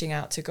reaching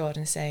out to God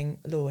and saying,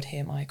 Lord,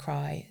 hear my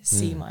cry,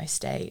 see my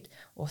state,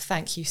 or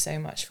thank you so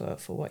much for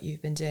what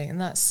you've been doing. And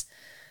that's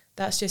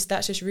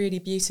just really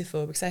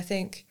beautiful, because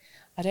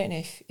I don't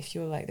know if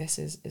you're like this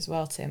as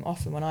well, Tim.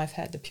 Often when I've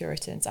heard the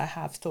Puritans, I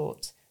have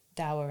thought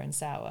dour and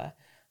sour,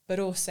 but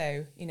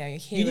also, you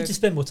need to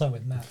spend more time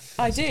with Matt.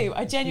 I do.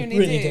 I genuinely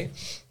really do.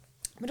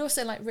 But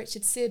also like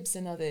Richard Sibbes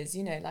and others,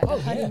 like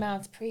the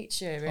honey-mouthed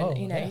preacher, and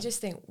you just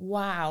think,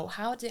 wow,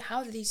 how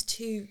do these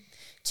two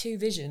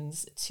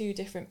visions, two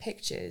different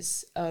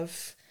pictures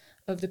of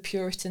the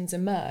Puritans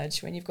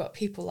emerge when you've got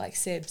people like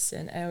Sibbes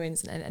and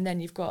Owens, and then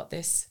you've got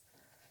this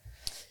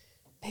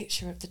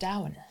picture of the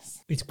dourness.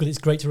 It's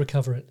great to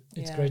recover it.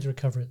 It's great to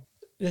recover it.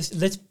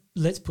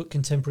 Let's put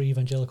contemporary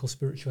evangelical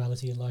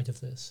spirituality in light of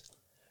this.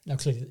 Now,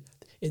 clearly,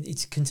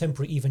 it's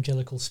contemporary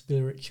evangelical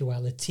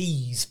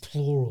spiritualities,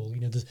 plural.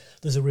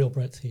 There's a real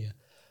breadth here.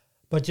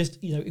 But just,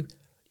 in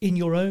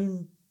your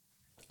own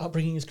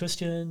upbringing as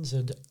Christians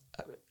and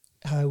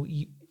how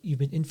you've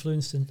been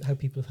influenced and how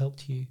people have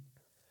helped you,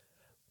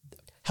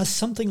 has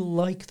something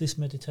like this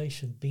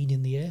meditation been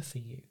in the air for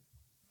you?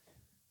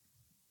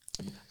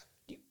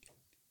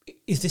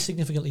 Is this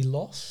significantly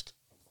lost,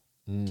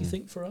 do you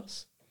think, for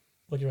us?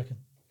 What do you reckon?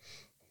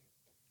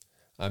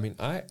 I mean,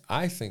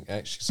 I think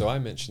actually, so I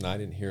mentioned I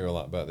didn't hear a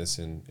lot about this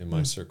in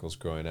my circles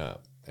growing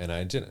up, and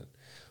I didn't.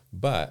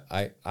 But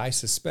I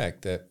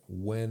suspect that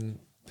when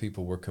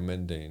people were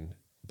commending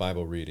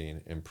Bible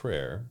reading and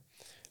prayer,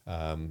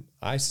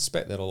 I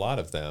suspect that a lot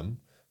of them,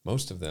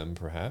 most of them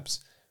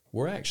perhaps,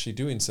 were actually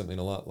doing something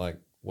a lot like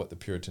what the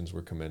Puritans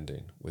were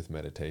commending with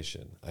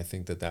meditation. I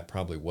think that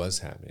probably was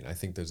happening. I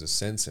think there's a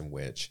sense in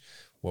which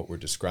what we're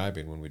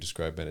describing when we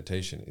describe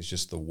meditation is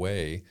just the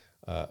way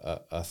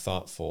a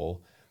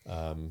thoughtful,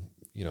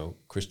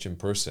 Christian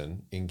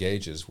person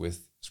engages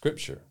with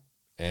Scripture.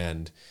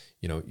 And,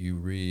 you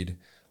read,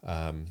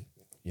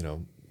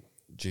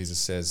 Jesus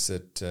says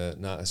that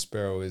not a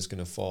sparrow is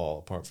going to fall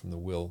apart from the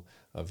will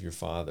of your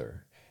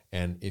Father.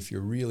 And if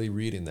you're really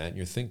reading that and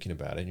you're thinking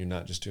about it, and you're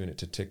not just doing it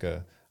to tick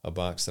a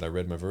box that I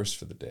read my verse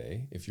for the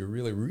day, if you're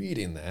really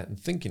reading that and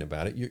thinking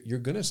about it, you're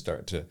going to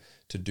start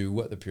to do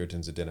what the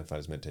Puritans identified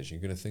as meditation.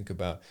 You're going to think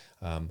about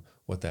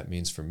what that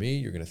means for me.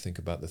 You're going to think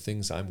about the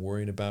things I'm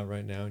worrying about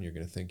right now, and you're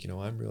going to think,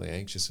 I'm really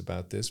anxious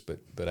about this,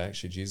 but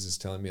actually Jesus is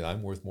telling me that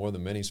I'm worth more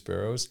than many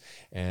sparrows,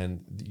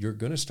 and you're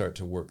going to start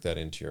to work that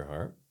into your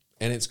heart,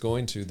 and it's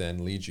going to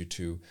then lead you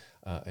to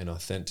an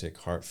authentic,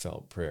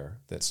 heartfelt prayer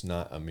that's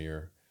not a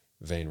mere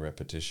vain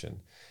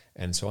repetition.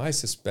 And so I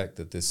suspect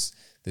that this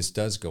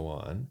does go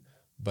on,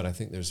 but I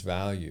think there's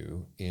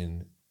value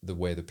in the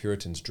way the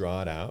Puritans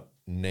draw it out,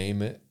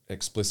 name it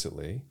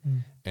explicitly,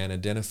 and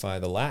identify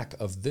the lack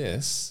of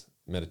this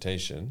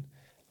meditation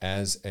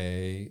as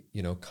a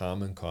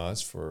common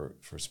cause for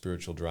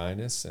spiritual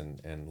dryness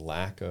and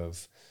lack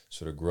of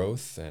sort of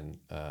growth and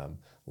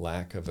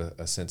lack of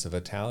a sense of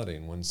vitality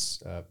in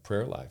one's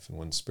prayer life and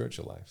one's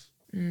spiritual life.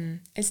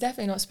 It's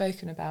definitely not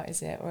spoken about,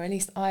 is it? Or at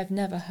least I've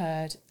never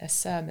heard a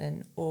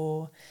sermon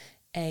or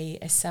a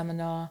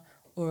seminar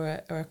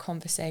or a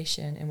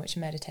conversation in which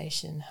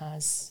meditation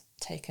has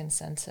taken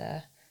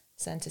centre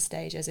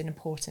stage as an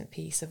important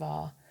piece of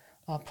our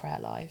prayer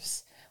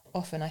lives.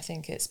 Often I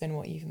think it's been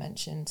what you've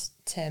mentioned,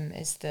 Tim,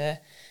 is you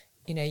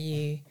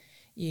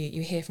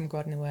hear from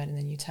God in the Word and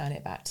then you turn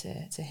it back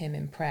to Him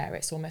in prayer.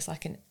 It's almost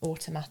like an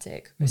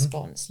automatic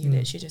response. You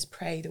literally just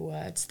pray the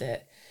words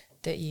that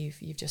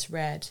you've just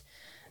read.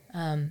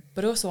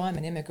 But also I'm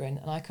an immigrant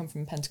and I come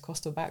from a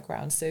Pentecostal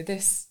background, so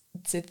this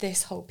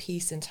whole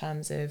piece in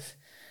terms of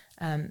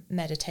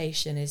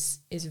meditation is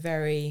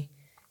very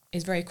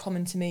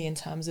common to me in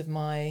terms of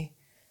my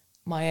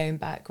own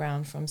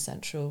background from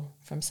Central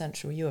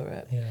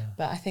Europe. Yeah.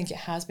 But I think it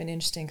has been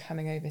interesting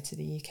coming over to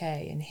the UK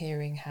and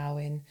hearing how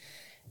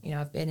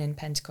I've been in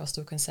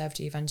Pentecostal,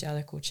 conservative,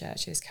 evangelical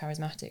churches,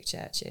 charismatic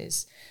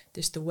churches,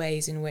 just the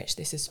ways in which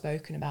this is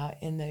spoken about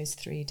in those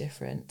three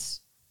different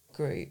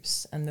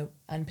groups and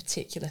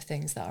particular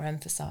things that are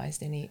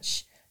emphasised in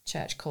each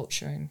church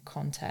culture and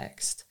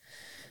context.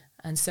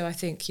 And so I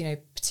think,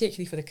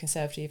 particularly for the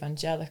conservative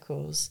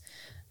evangelicals,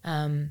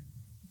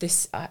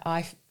 this,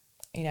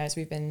 as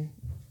we've been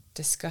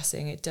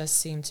discussing, it does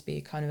seem to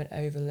be kind of an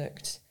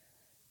overlooked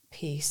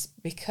piece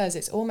because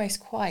it's almost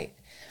quite,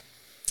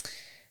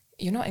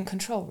 you're not in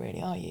control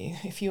really, are you?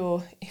 If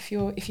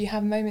you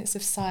have moments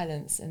of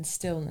silence and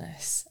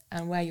stillness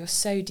and where you're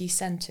so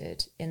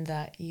decentered in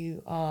that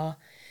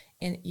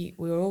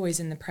we're always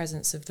in the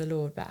presence of the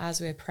Lord, but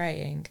as we're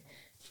praying,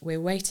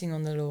 we're waiting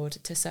on the Lord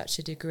to such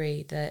a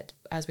degree that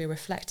as we're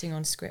reflecting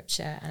on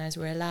Scripture and as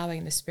we're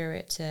allowing the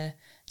Spirit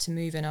to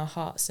move in our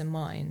hearts and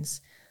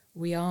minds,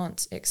 we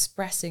aren't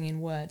expressing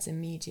in words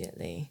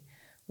immediately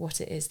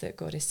what it is that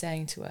God is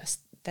saying to us.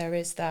 There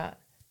is that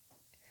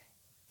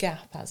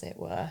gap, as it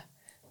were,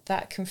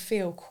 that can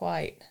feel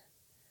quite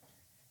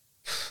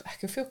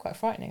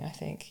frightening, I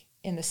think,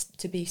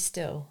 to be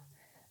still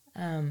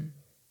and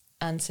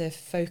to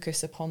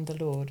focus upon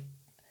the Lord.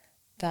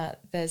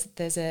 That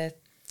there's a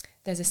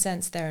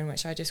sense there in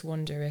which I just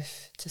wonder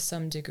if, to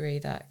some degree,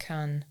 that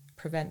can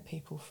prevent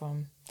people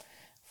from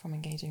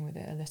engaging with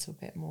it a little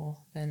bit more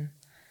than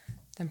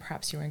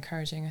perhaps you're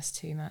encouraging us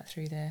to, Matt,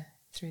 through the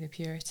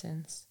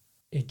Puritans.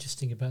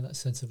 Interesting about that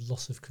sense of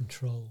loss of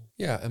control.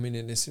 Yeah, I mean,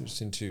 and it's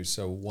interesting too.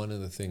 So one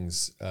of the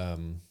things, so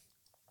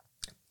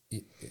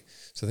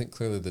I think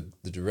clearly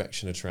the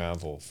direction of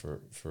travel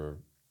for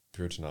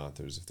Puritan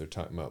authors, if they're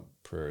talking about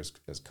prayer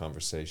as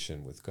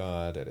conversation with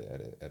God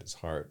at His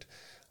heart,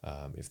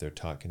 if they're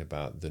talking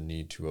about the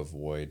need to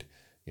avoid,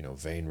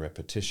 vain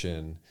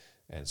repetition,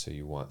 and so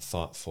you want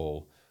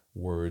thoughtful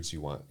words, you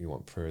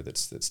want prayer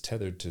that's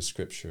tethered to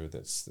Scripture,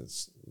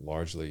 that's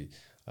largely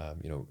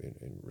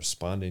in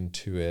responding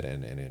to it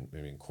and in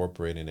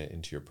incorporating it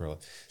into your prayer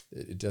life.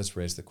 It does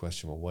raise the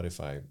question: well, what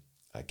if I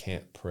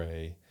can't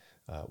pray?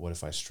 What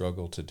if I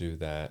struggle to do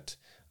that?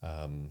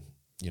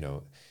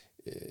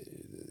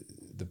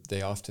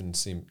 they often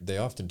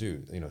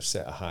do,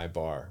 set a high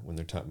bar when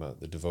they're talking about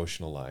the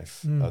devotional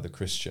life of the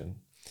Christian.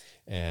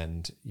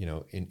 And,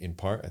 in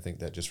part, I think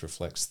that just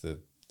reflects the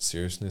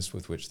seriousness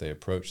with which they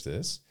approach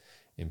this.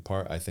 In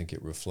part, I think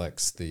it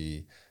reflects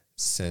the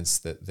sense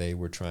that they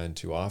were trying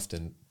to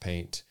often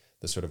paint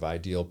the sort of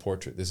ideal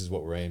portrait. This is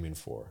what we're aiming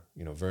for.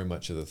 Very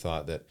much of the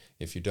thought that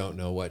if you don't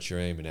know what you're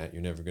aiming at,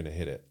 you're never going to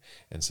hit it.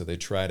 And so they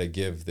try to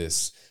give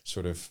this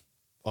sort of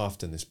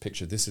often this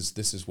picture. This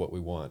is what we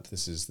want.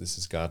 This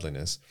is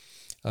godliness.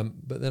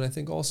 But then I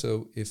think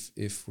also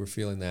if we're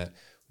feeling that,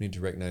 we need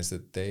to recognize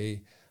that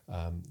they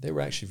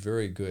were actually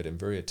very good and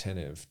very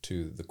attentive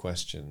to the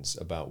questions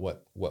about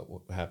what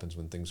happens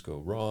when things go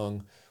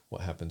wrong,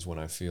 what happens when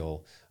I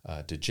feel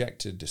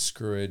dejected,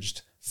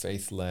 discouraged,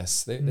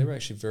 faithless. They were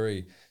actually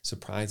very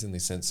surprisingly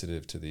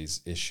sensitive to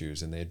these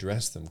issues, and they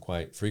address them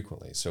quite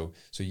frequently. So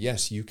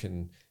yes, you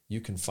can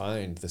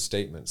find the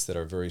statements that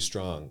are very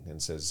strong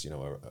and says,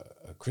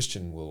 a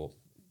Christian will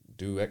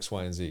do X,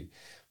 Y, and Z.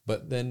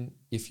 But then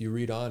if you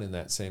read on in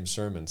that same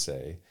sermon,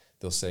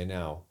 they'll say,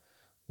 now,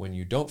 when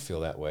you don't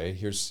feel that way,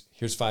 here's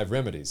 5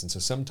 remedies. And so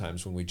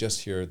sometimes when we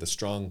just hear the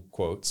strong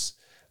quotes,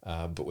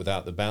 but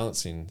without the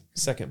balancing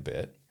second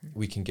bit,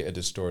 we can get a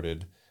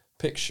distorted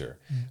picture.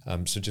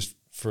 So just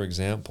for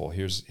example,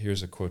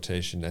 here's a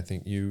quotation. I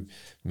think you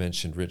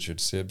mentioned Richard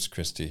Sibbes,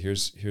 Kristi.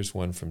 Here's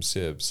one from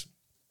Sibbes,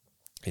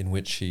 in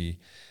which he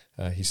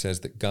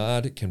says that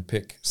God can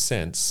pick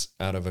sense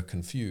out of a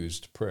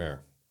confused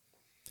prayer.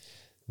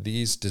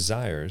 These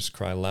desires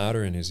cry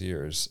louder in his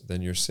ears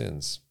than your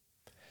sins.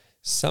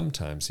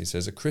 Sometimes, he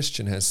says, a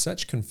Christian has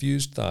such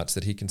confused thoughts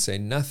that he can say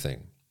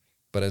nothing,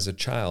 but as a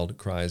child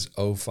cries,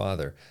 "Oh,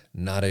 Father,"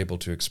 not able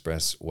to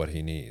express what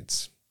he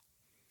needs.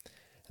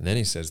 And then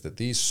he says that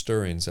these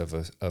stirrings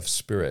of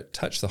spirit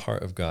touch the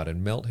heart of God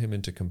and melt him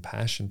into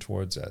compassion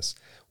towards us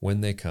when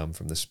they come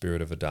from the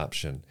spirit of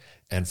adoption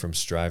and from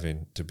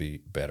striving to be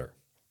better.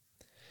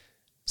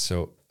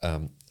 So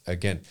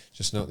again,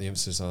 just note the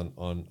emphasis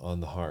on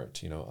the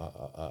heart.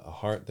 A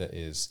heart that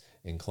is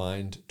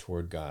inclined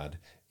toward God,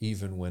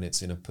 even when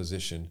it's in a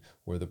position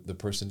where the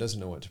person doesn't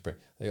know what to pray.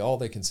 All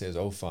they can say is,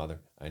 "Oh, Father,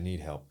 I need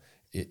help."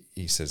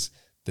 He says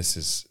this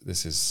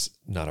is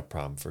not a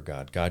problem for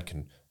God. God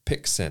can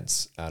pick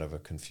sense out of a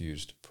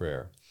confused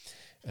prayer.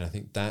 And I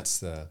think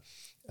that's a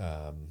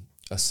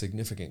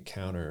significant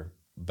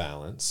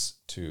counterbalance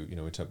to,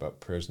 we talk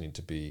about prayers need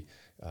to be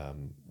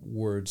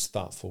words,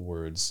 thoughtful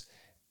words.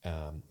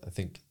 I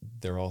think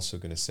they're also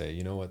going to say,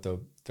 you know what,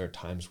 though, there are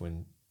times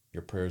when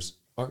your prayers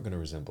aren't going to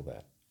resemble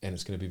that, and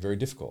it's going to be very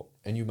difficult,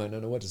 and you might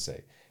not know what to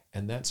say.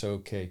 And that's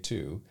okay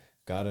too.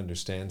 God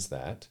understands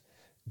that.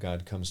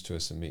 God comes to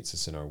us and meets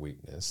us in our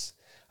weakness.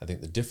 I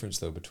think the difference,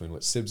 though, between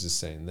what Sibbes is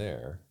saying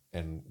there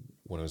and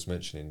when I was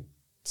mentioning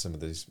some of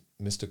these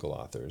mystical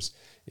authors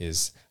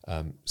is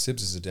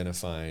Sibbes is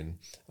identifying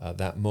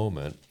that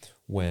moment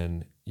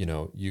when,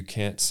 you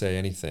can't say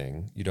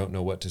anything, you don't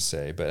know what to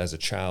say, but as a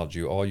child,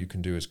 all you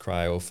can do is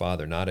cry, "Oh,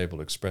 Father," not able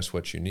to express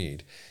what you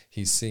need.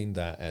 He's seen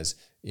that as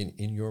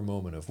in your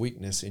moment of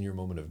weakness, in your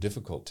moment of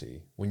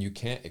difficulty, when you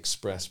can't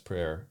express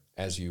prayer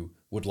as you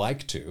would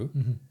like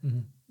to,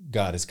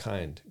 God is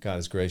kind, God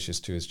is gracious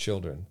to his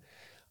children,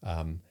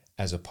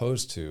 as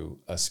opposed to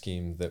a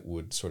scheme that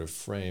would sort of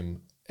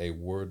frame a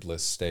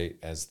wordless state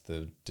as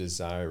the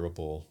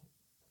desirable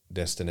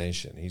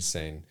destination. He's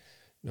saying,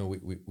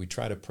 we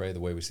try to pray the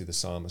way we see the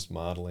psalmist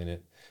modeling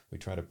it. We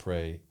try to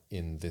pray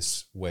in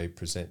this way,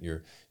 present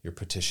your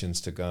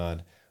petitions to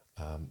God.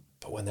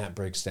 But when that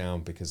breaks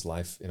down, because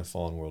life in a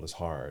fallen world is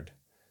hard,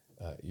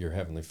 your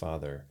Heavenly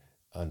Father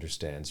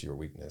understands your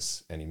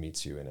weakness and he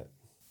meets you in it.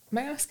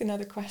 May I ask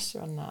another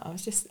question on that?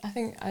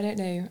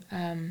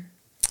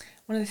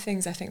 One of the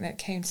things I think that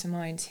came to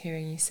mind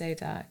hearing you say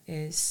that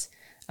is,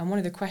 and one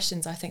of the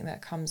questions I think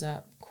that comes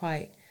up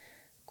quite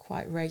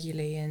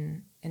regularly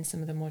in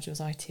some of the modules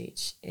I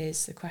teach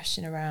is the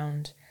question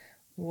around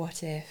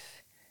what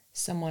if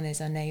someone is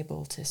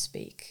unable to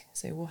speak?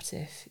 So what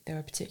if there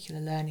are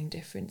particular learning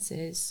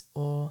differences,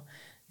 or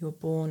you're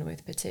born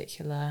with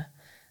particular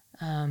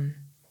kind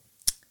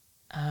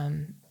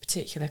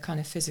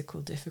of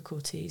physical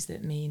difficulties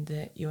that mean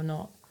that you're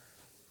not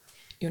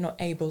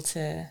able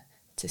to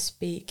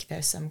speak.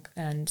 There's some,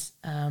 and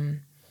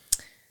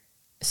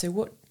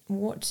so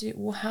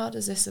how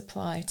does this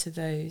apply to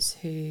those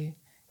who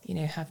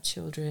have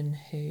children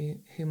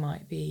who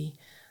might be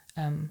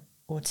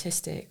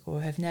autistic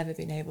or have never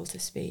been able to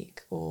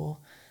speak, or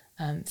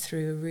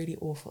through a really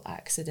awful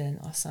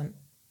accident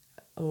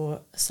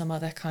or some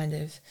other kind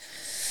of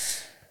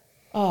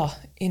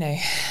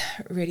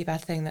really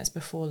bad thing that's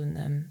befallen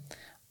them,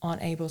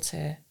 aren't able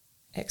to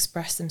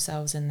express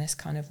themselves in this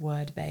kind of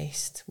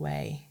word-based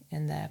way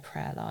in their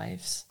prayer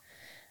lives?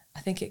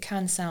 I think it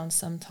can sound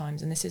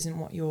sometimes, and this isn't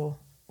what you're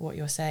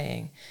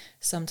saying,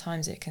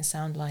 sometimes it can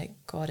sound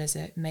like God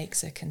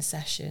makes a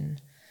concession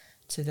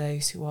to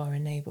those who are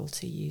unable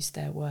to use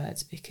their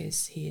words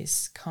because he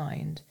is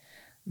kind.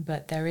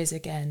 But there is,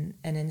 again,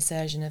 an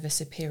insertion of a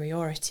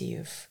superiority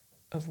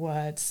of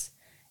words,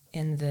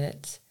 in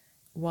that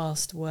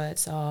whilst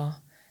words are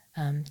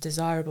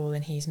desirable,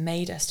 and he's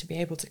made us to be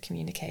able to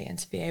communicate and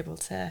to be able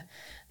to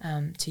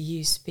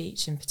use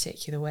speech in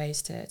particular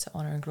ways to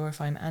honour and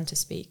glorify him and to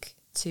speak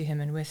to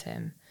him and with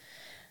him,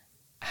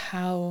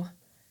 how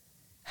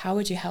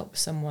would you help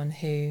someone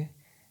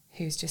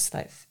who's just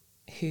like,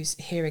 who's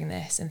hearing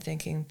this and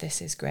thinking,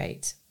 this is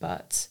great,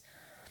 but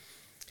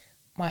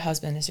my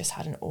husband has just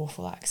had an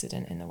awful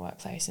accident in the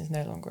workplace and is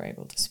no longer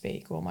able to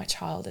speak, or my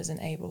child has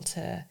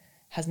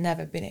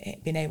never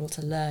been able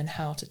to learn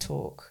how to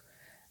talk.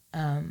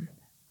 And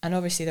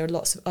obviously there are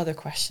lots of other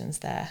questions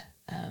there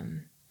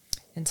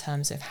in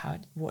terms of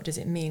what does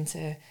it mean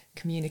to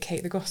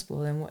communicate the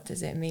gospel, and what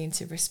does it mean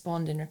to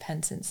respond in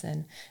repentance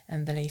and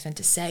belief, and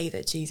to say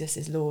that Jesus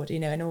is Lord,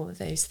 and all of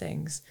those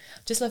things.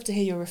 Just love to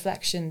hear your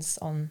reflections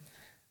on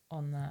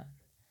that.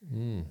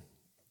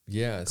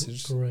 Yeah,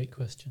 it's a great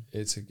question.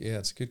 It's a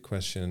good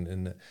question,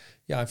 and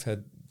I've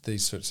had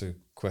these sorts of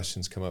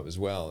questions come up as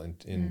well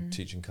in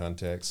teaching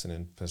contexts and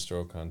in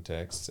pastoral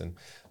contexts, and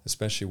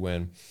especially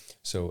when.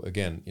 So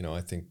again,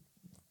 I think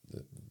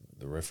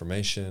the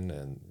Reformation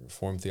and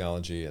Reformed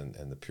theology and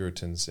the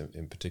Puritans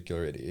in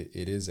particular,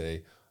 it is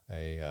a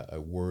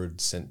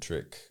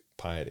word-centric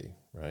piety,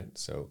 right?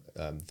 So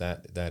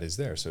that is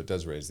there. So it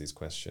does raise these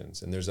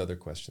questions, and there's other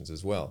questions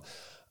as well.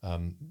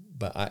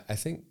 But I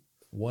think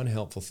one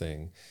helpful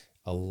thing,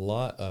 a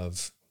lot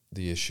of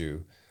the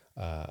issue,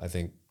 I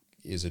think,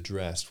 is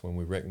addressed when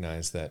we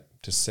recognize that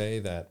to say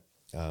that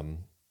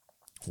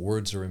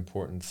words are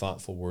important,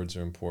 thoughtful words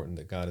are important,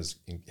 that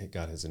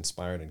God has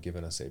inspired and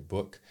given us a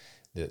book,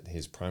 that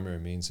his primary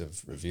means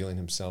of revealing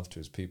himself to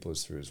his people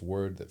is through his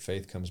word, that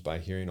faith comes by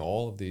hearing,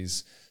 all of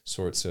these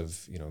sorts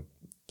of,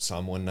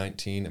 Psalm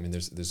 119. I mean,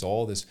 there's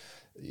all this.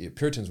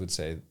 Puritans would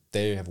say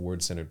they have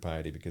word-centered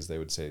piety because they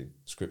would say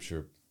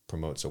Scripture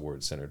promotes a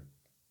word-centered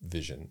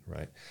vision,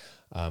 right?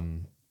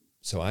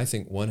 So I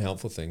think one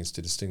helpful thing is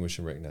to distinguish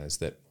and recognize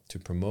that to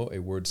promote a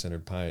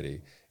word-centered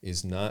piety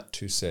is not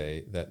to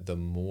say that the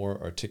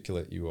more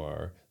articulate you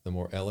are, the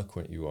more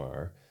eloquent you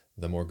are,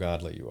 the more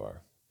godly you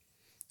are.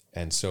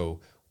 And so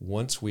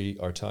once we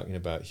are talking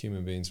about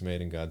human beings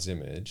made in God's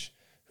image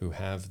who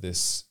have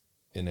this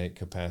innate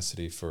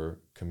capacity for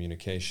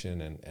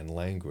communication and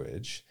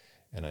language,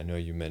 and I know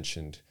you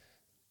mentioned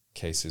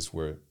cases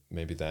where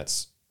maybe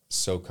that's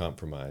so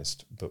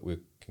compromised, but we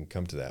can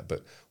come to that.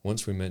 But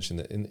once we mention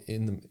that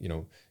in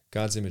the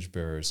God's image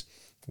bearers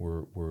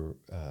were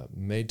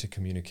made to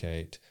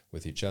communicate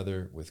with each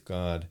other, with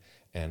God,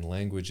 and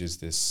language is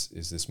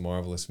this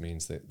marvelous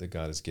means that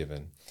God has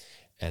given.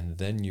 And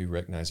then you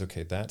recognize,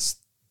 okay, that's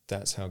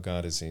how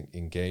God is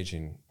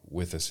engaging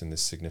with us in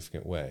this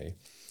significant way.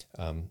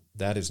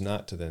 That is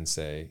not to then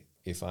say,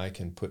 if I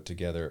can put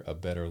together a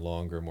better,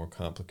 longer, more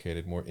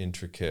complicated, more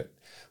intricate,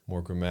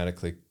 more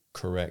grammatically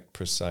correct,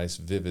 precise,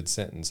 vivid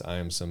sentence, I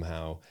am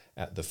somehow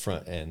at the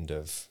front end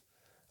of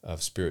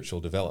spiritual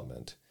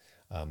development.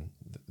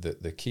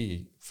 The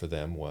key for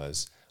them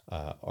was,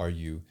 are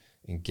you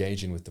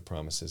engaging with the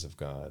promises of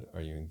God?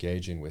 Are you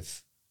engaging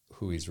with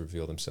who he's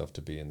revealed himself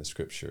to be in the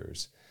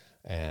Scriptures?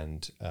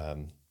 And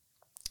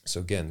so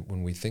again,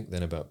 when we think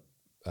then about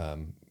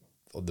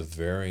the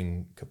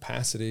varying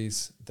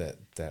capacities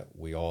that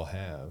we all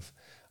have,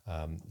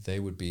 they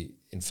would be,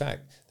 in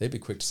fact, they'd be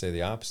quick to say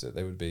the opposite.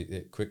 They would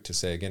be quick to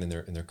say, again, in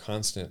their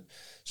constant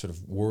sort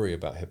of worry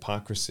about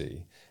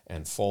hypocrisy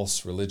and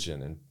false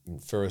religion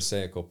and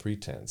Pharisaical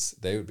pretense,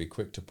 they would be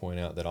quick to point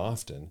out that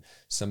often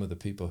some of the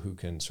people who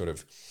can sort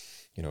of,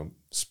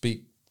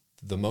 speak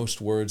the most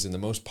words in the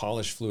most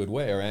polished, fluid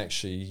way are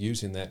actually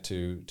using that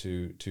to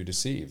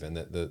deceive, and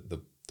that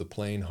the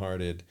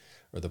plain-hearted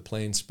or the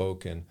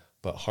plain-spoken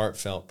but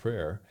heartfelt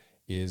prayer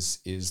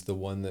is the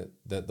one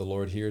that the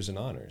Lord hears and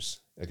honors.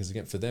 Because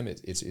again, for them,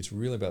 it's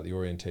really about the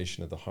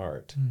orientation of the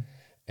heart,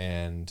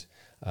 and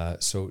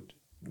so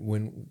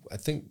when I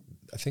think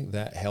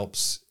that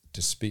helps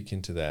to speak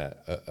into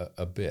that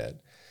a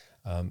bit.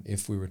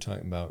 If we were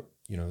talking about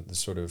the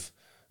sort of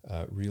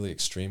really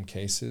extreme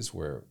cases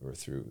where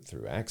through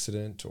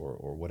accident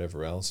or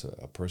whatever else,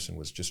 a person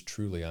was just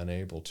truly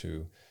unable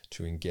to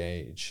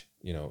engage,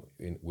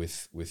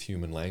 with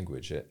human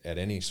language at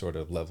any sort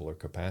of level or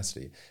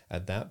capacity.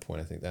 At that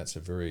point, I think that's a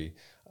very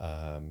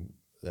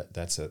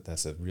that's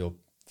a real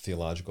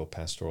theological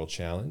pastoral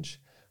challenge.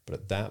 But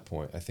at that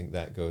point, I think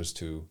that goes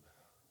to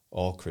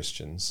all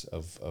Christians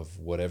of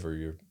whatever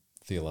your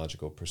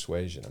theological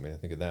persuasion. I mean, I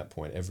think at that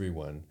point,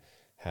 everyone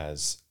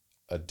has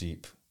a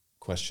deep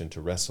question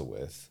to wrestle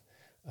with,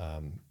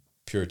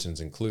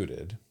 Puritans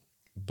included.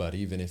 But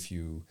even if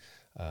you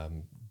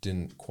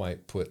didn't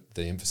quite put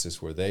the emphasis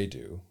where they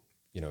do,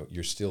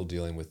 you're still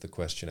dealing with the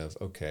question of,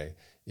 okay,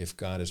 if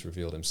God has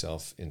revealed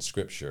himself in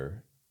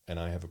Scripture and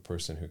I have a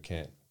person who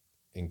can't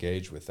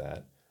engage with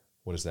that,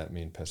 what does that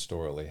mean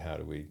pastorally? How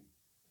do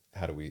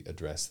we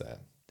address that?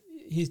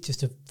 Here's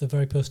just the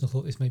very personal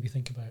thought this made me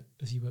think about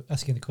as you were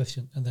asking the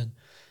question, and then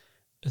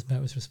as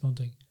Matt was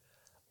responding.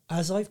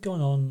 As I've gone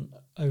on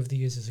over the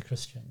years as a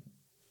Christian,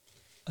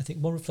 I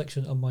think one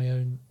reflection on my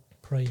own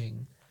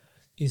praying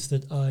is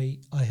that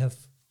I have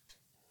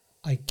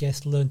I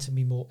guess, learned to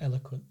be more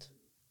eloquent.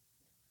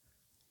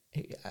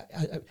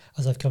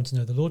 As I've come to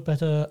know the Lord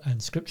better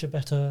and Scripture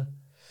better,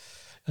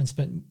 and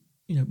spent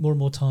more and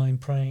more time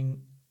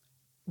praying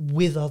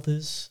with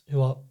others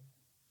who are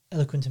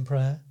eloquent in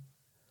prayer,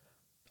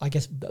 I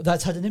guess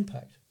that's had an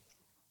impact.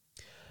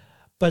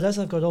 But as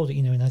I've got older,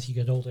 and as you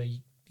get older,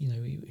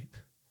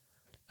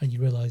 and you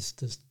realise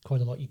there's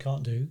quite a lot you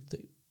can't do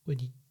that when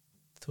you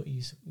thought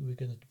you were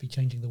going to be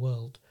changing the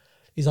world,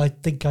 is I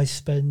think I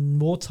spend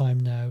more time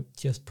now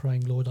just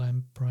praying, Lord,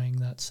 I'm praying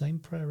that same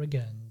prayer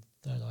again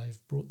that I've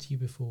brought to you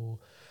before.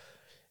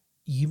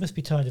 You must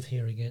be tired of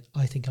hearing it.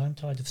 I think I'm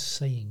tired of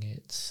saying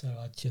it. So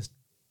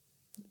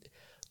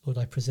Lord,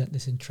 I present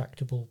this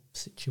intractable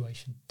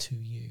situation to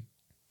you.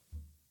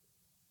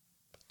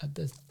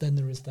 And then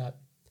there is that,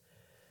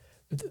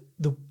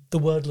 the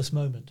wordless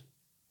moment.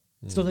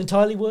 It's not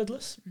entirely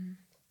wordless,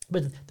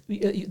 but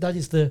that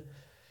is the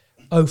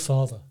 "Oh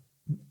Father"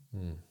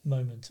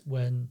 moment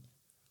when.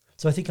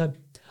 So I think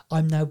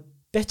I'm now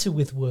better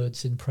with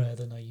words in prayer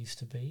than I used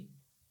to be,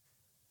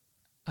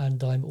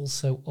 and I'm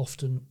also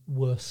often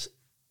worse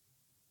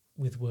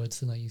with words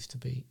than I used to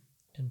be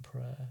in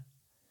prayer,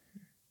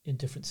 in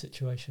different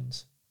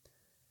situations.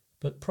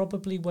 But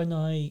probably when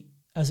I,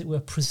 as it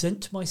were,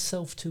 present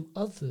myself to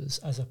others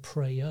as a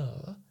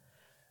prayer,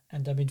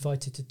 and I'm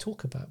invited to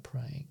talk about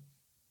praying,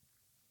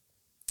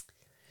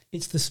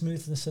 it's the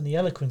smoothness and the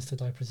eloquence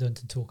that I present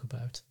and talk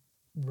about,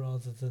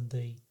 rather than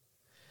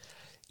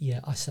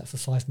I sat for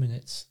 5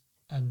 minutes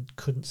and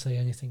couldn't say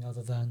anything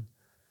other than,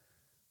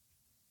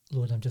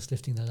 Lord, I'm just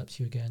lifting that up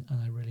to you again,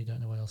 and I really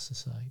don't know what else to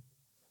say.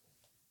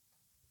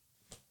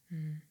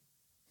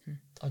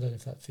 I don't know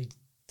if that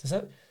does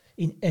that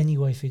in any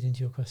way feed into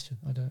your question?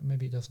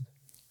 Maybe it doesn't.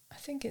 I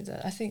think it does.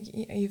 I think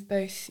you've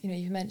both,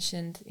 you've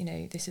mentioned,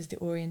 this is the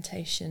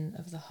orientation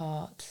of the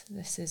heart.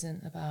 This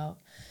isn't about,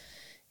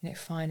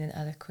 fine and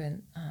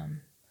eloquent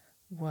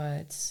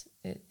words.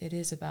 It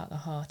is about the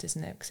heart,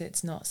 isn't it? Because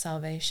it's not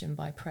salvation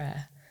by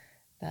prayer.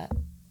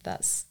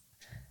 That's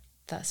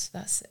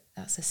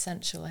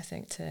essential, I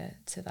think,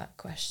 to that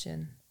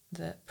question.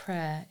 That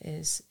prayer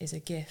is a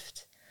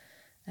gift.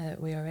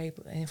 We are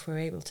able, and if we're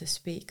able to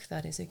speak,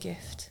 that is a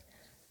gift.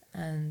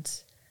 And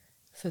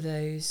for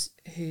those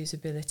whose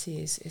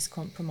ability is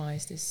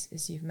compromised,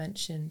 as you've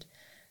mentioned,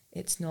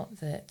 it's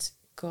not that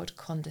God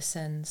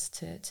condescends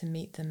to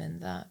meet them in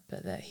that,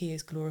 but that he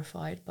is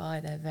glorified by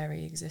their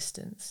very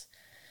existence,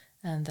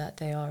 and that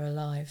they are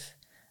alive,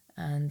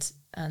 and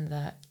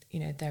that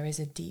there is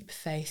a deep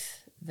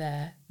faith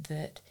there,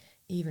 that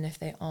even if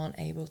they aren't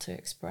able to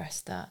express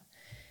that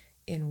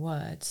in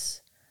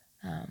words,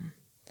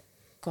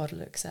 God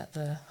looks at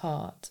the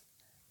heart,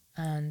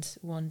 and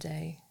one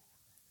day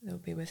they'll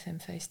be with him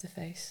face to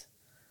face.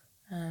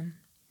 And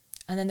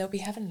then there'll be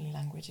heavenly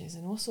languages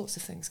and all sorts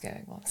of things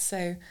going on.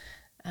 So,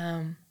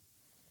 thank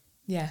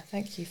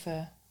you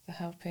for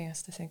helping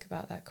us to think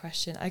about that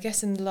question. I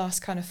guess in the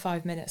last kind of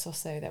 5 minutes or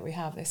so that we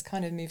have, this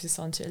kind of moves us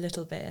on to a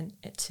little bit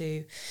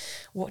to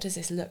what does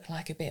this look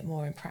like a bit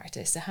more in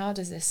practice? So how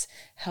does this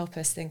help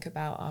us think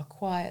about our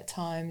quiet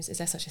times? Is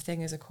there such a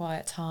thing as a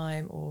quiet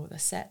time, or the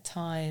set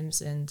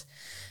times? And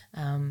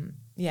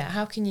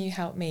how can you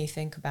help me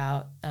think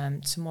about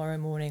tomorrow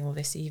morning or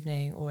this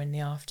evening or in the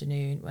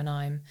afternoon when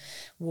I'm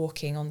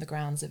walking on the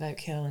grounds of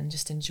Oak Hill and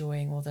just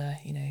enjoying all the,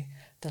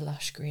 the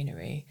lush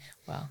greenery,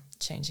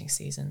 changing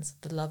seasons,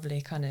 the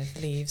lovely kind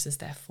of leaves as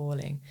they're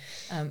falling.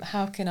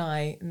 How can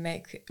I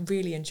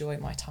really enjoy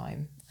my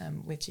time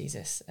with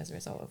Jesus as a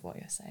result of what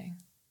you're saying?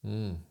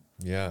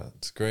 Yeah,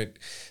 it's great.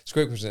 It's a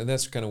great question. And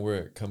that's kind of where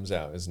it comes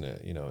out, isn't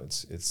it?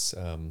 It's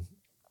I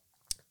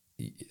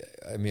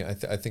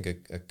think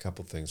a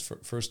couple things.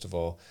 First of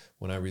all,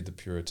 when I read the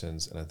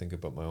Puritans and I think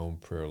about my own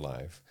prayer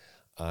life,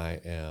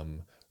 I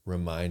am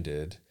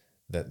reminded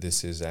that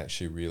this is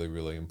actually really,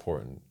 really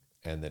important,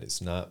 and that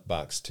it's not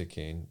box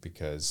ticking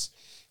because,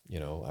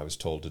 I was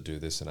told to do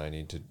this and I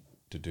need to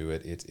do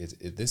it.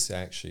 This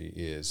actually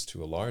is,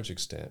 to a large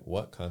extent,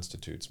 what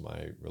constitutes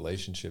my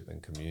relationship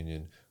and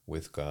communion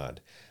with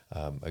God.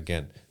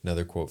 Again,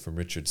 another quote from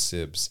Richard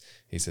Sibbes.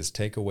 He says,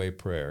 "Take away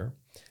prayer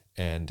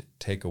and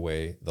take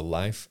away the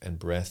life and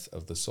breath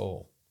of the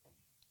soul."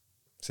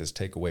 It says,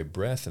 take away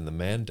breath and the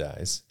man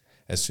dies.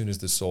 As soon as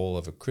the soul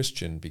of a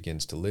Christian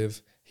begins to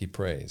live, he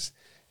prays.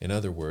 In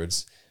other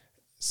words,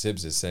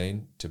 Sibbes is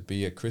saying to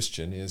be a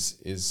Christian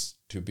is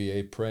to be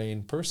a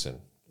praying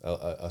person,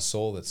 a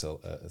soul that's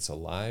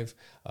alive,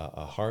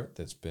 a heart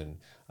that's been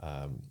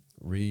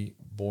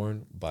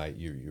reborn by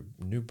your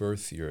new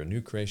birth. You're a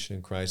new creation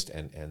in Christ,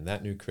 and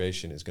that new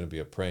creation is going to be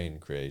a praying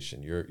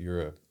creation.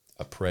 You're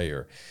a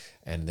prayer,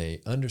 and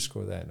they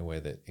underscore that in a way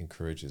that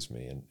encourages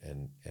me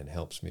and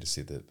helps me to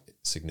see the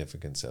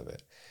significance of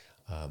it.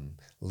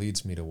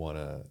 Leads me to want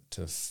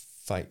to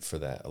fight for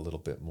that a little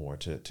bit more,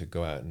 to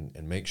go out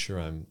and make sure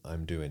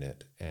I'm doing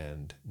it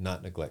and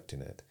not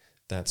neglecting it.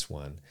 That's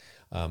one.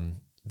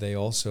 They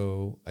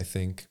also, I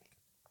think,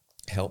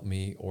 help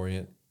me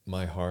orient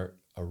my heart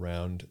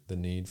around the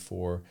need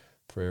for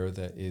prayer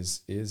that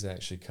is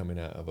actually coming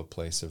out of a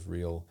place of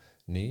real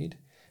need,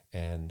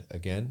 And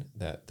again,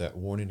 that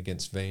warning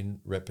against vain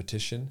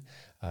repetition.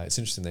 It's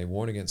interesting. They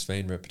warn against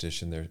vain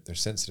repetition. They're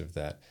sensitive to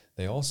that.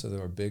 They also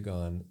are big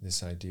on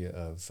this idea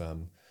of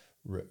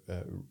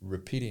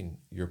repeating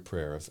your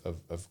prayer,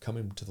 of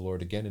coming to the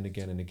Lord again and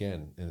again and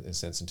again, in a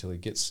sense, until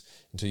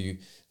you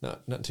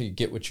not until you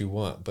get what you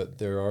want. But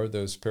there are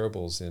those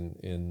parables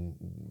in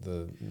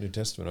the New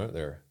Testament, aren't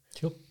there?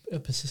 Sure.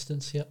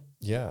 Persistence, yeah.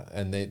 Yeah,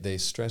 and they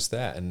stress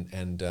that,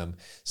 and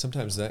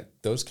sometimes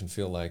those can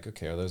feel like,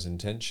 okay, are those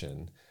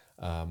intention?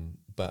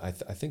 But I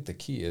think the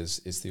key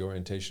is the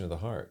orientation of the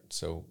heart.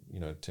 So,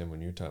 Tim,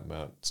 when you're talking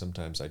about,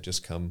 sometimes I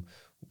just come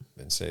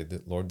and say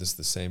that, Lord, this is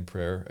the same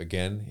prayer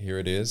again. Here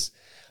it is.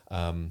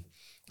 I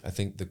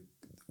think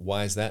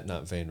why is that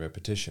not vain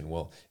repetition?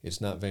 Well, it's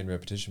not vain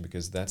repetition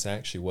because that's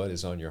actually what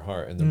is on your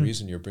heart, and the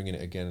reason you're bringing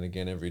it again and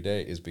again every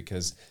day is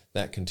because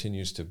that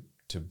continues to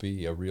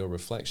be a real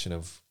reflection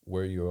of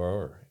where you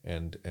are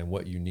and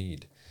what you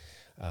need,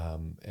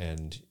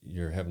 and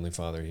your Heavenly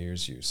Father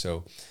hears you.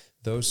 So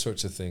those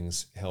sorts of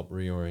things help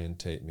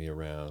reorientate me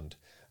around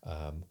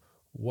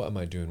what am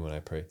I doing when I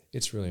pray.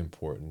 It's really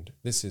important.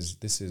 This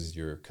is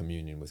your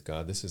communion with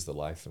God. This is the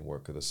life and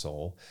work of the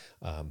soul.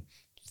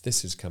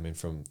 This is coming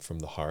from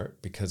the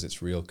heart because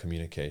it's real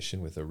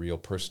communication with a real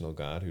personal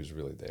God who's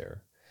really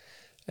there.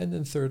 And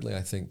then thirdly,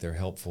 I think they're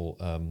helpful.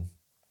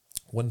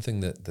 One thing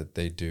that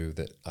they do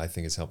that I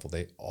think is helpful,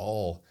 they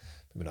all,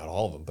 maybe not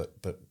all of them,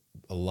 but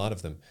a lot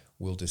of them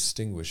will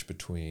distinguish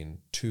between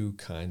two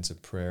kinds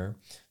of prayer.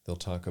 They'll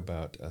talk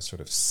about a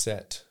sort of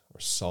set or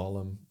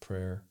solemn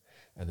prayer,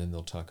 and then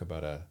they'll talk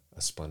about a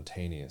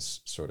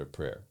spontaneous sort of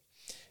prayer.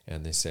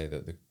 And they say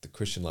that the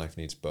Christian life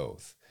needs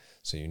both.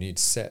 So you need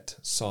set,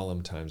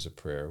 solemn times of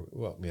prayer,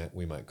 what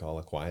we might call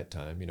a quiet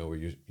time, where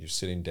you're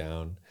sitting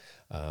down,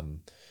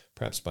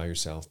 perhaps by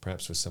yourself,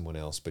 perhaps with someone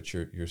else, but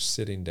you're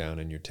sitting down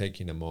and you're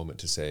taking a moment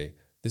to say,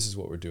 this is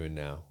what we're doing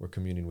now. We're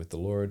communing with the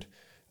Lord,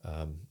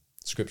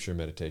 scripture,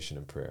 meditation,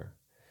 and prayer.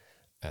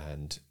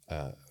 And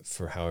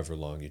for however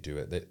long you do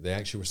it, they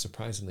actually were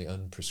surprisingly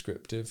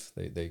unprescriptive.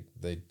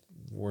 They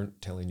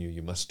weren't telling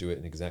you must do it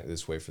in exactly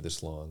this way for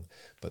this long,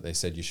 but they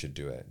said you should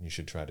do it, and you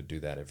should try to do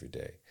that every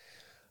day.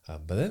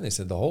 But then they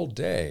said the whole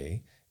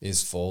day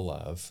is full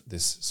of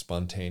this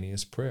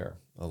spontaneous prayer.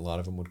 A lot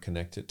of them would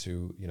connect it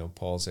to,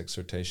 Paul's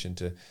exhortation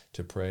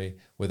to pray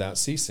without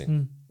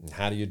ceasing. And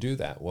how do you do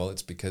that? Well,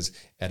 it's because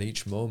at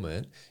each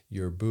moment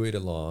you're buoyed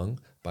along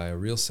by a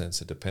real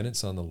sense of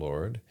dependence on the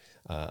Lord.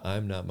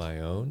 I'm not my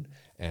own.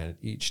 And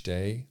each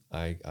day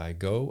I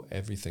go,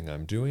 everything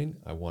I'm doing,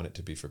 I want it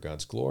to be for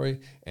God's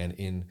glory and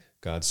in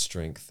God's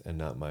strength and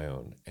not my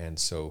own. And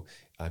so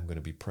I'm going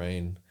to be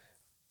praying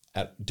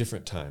at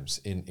different times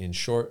in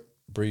short,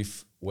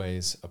 brief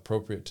ways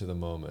appropriate to the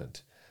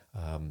moment.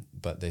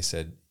 But they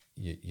said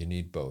you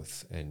need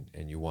both and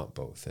you want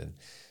both. And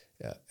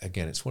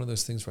again, it's one of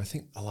those things where I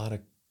think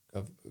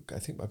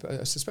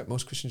I suspect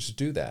most Christians should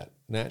do that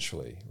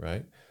naturally,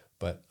 right?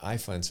 But I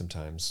find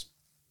sometimes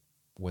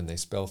when they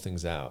spell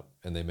things out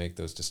and they make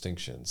those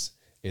distinctions,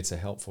 it's a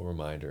helpful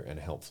reminder and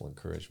a helpful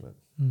encouragement.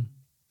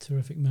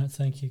 Terrific, Matt.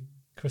 Thank you.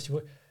 Kristi,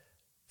 what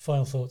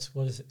final thoughts?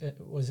 Was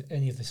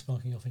any of this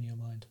sparking off in your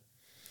mind?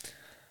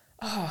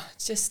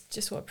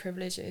 Just what a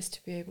privilege it is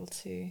to be able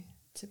to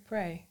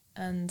pray.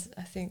 And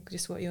I think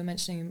just what you were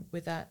mentioning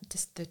with that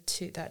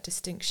that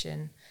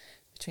distinction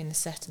between the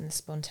set and the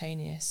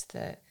spontaneous,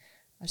 that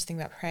I just think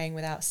about praying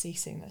without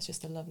ceasing. That's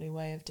just a lovely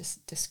way of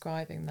just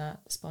describing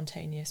that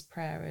spontaneous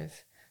prayer,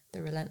 of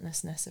the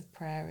relentlessness of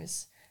prayer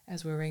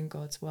as we're in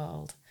God's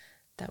world,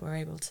 that we're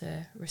able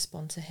to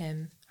respond to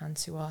Him and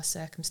to our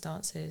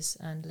circumstances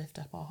and lift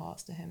up our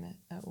hearts to Him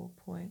at all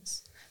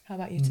points. How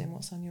about you, Tim?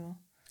 What's on your...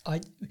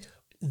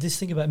 This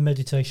thing about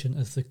meditation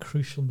as the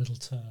crucial middle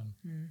term,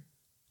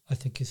 I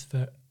think is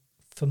very,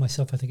 for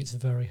myself, I think it's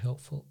very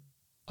helpful.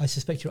 I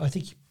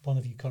think one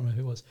of you, can't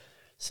remember who it was,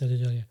 said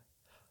it earlier.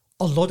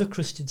 A lot of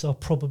Christians are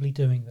probably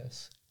doing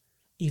this,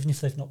 even if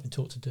they've not been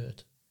taught to do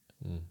it,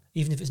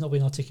 even if it's not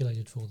been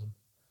articulated for them.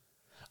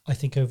 I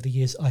think over the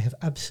years I have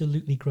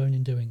absolutely grown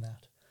in doing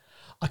that.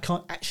 I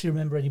can't actually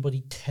remember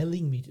anybody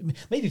telling me.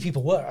 Maybe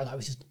people were, and I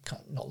was just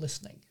kind of not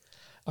listening.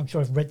 I'm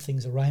sure I've read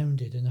things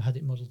around it and I had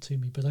it modelled to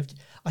me, but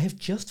I have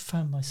just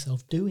found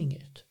myself doing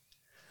it.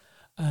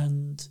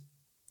 And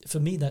for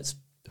me, that's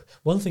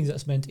one thing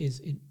that's meant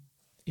is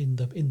in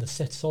the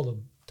set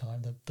solemn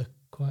time, the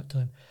quiet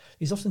time,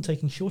 is often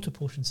taking shorter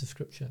portions of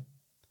scripture,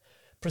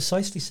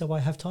 precisely so I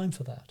have time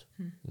for that.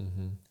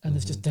 And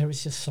there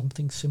is just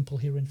something simple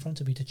here in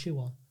front of me to chew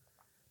on,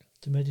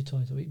 to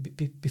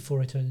meditate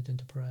before I turn it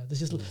into prayer.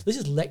 This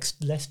is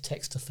less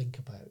text to think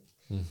about,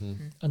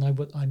 and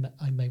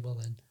I may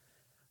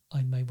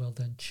well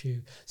then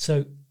chew.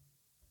 So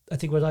I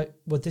think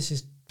what this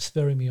is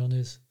spurring me on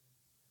is,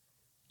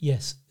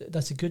 yes,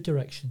 that's a good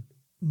direction.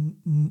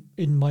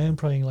 In my own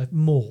praying life,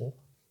 more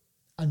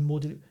and more,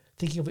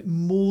 thinking of it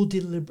more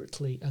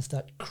deliberately as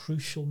that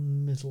crucial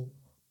middle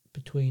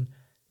between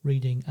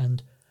reading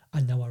and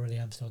now I really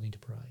am starting to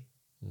pray.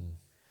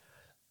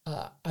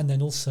 And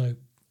then also,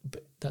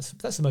 that's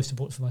the most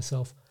important for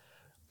myself,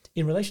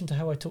 in relation to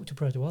how I talk to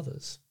prayer to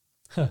others,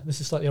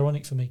 this is slightly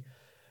ironic for me.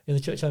 In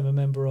the church I'm a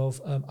member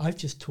of, I've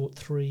just taught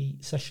 3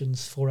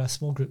 sessions for our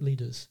small group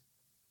leaders,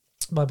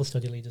 Bible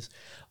study leaders,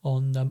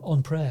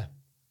 on prayer.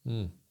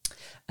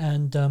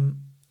 And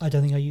I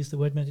don't think I used the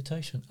word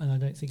meditation, and I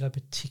don't think I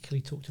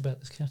particularly talked about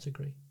this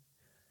category.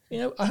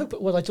 I hope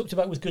what I talked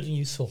about was good and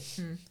useful.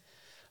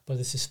 But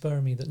this is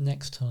spurring me that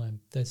next time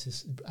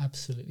there's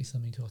absolutely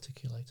something to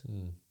articulate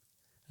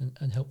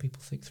and help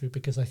people think through,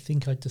 because I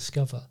think I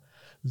discover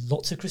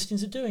lots of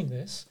Christians are doing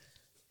this,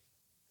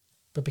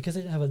 but because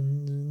they don't have a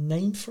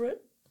name for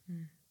it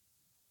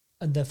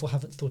and therefore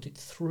haven't thought it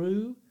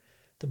through,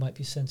 there might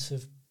be a sense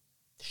of,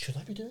 should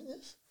I be doing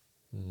this?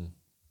 And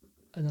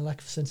a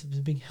lack of sense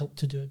of being helped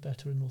to do it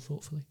better and more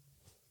thoughtfully.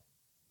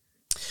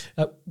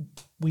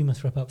 We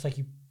must wrap up. Thank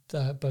you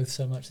both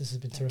so much. This has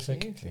been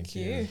terrific. Thank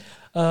you.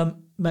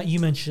 Matt, you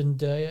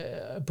mentioned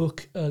a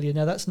book earlier.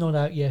 Now, that's not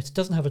out yet. It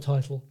doesn't have a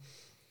title.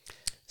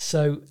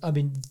 So, I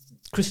mean,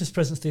 Christmas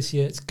presents this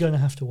year, it's going to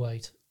have to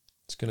wait.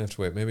 It's going to have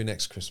to wait. Maybe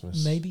next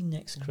Christmas.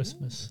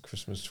 Christmas.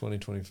 Christmas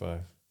 2025.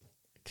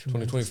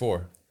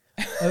 2024.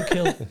 Oak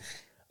Hill.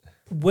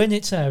 When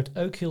it's out,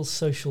 Oak Hill's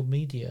social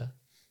media,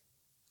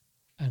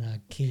 and our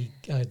key,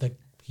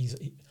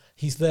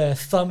 he's there,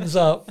 thumbs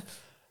up.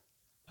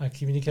 Our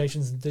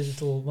communications and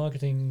digital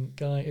marketing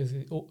guy is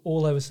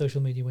all over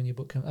social media when your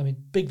book comes. I mean,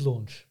 big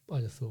launch,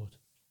 I'd have thought.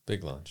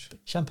 Big launch.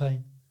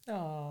 Champagne.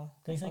 Oh,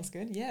 Don't you sounds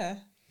think? good. Yeah.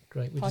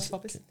 Great. Party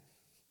poppers.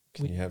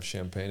 Can you have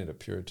champagne at a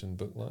Puritan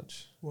book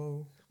launch?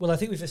 Whoa. Well, I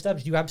think we've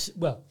established you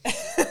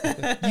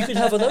can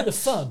have a load of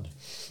fun.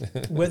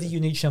 Whether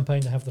you need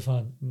champagne to have the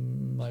fun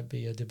might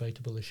be a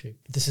debatable issue.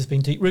 This has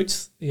been Deep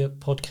Roots, the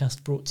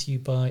podcast brought to you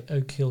by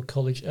Oak Hill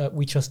College.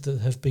 We trust that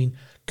there have been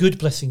good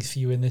blessings for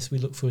you in this. We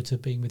look forward to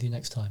being with you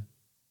next time.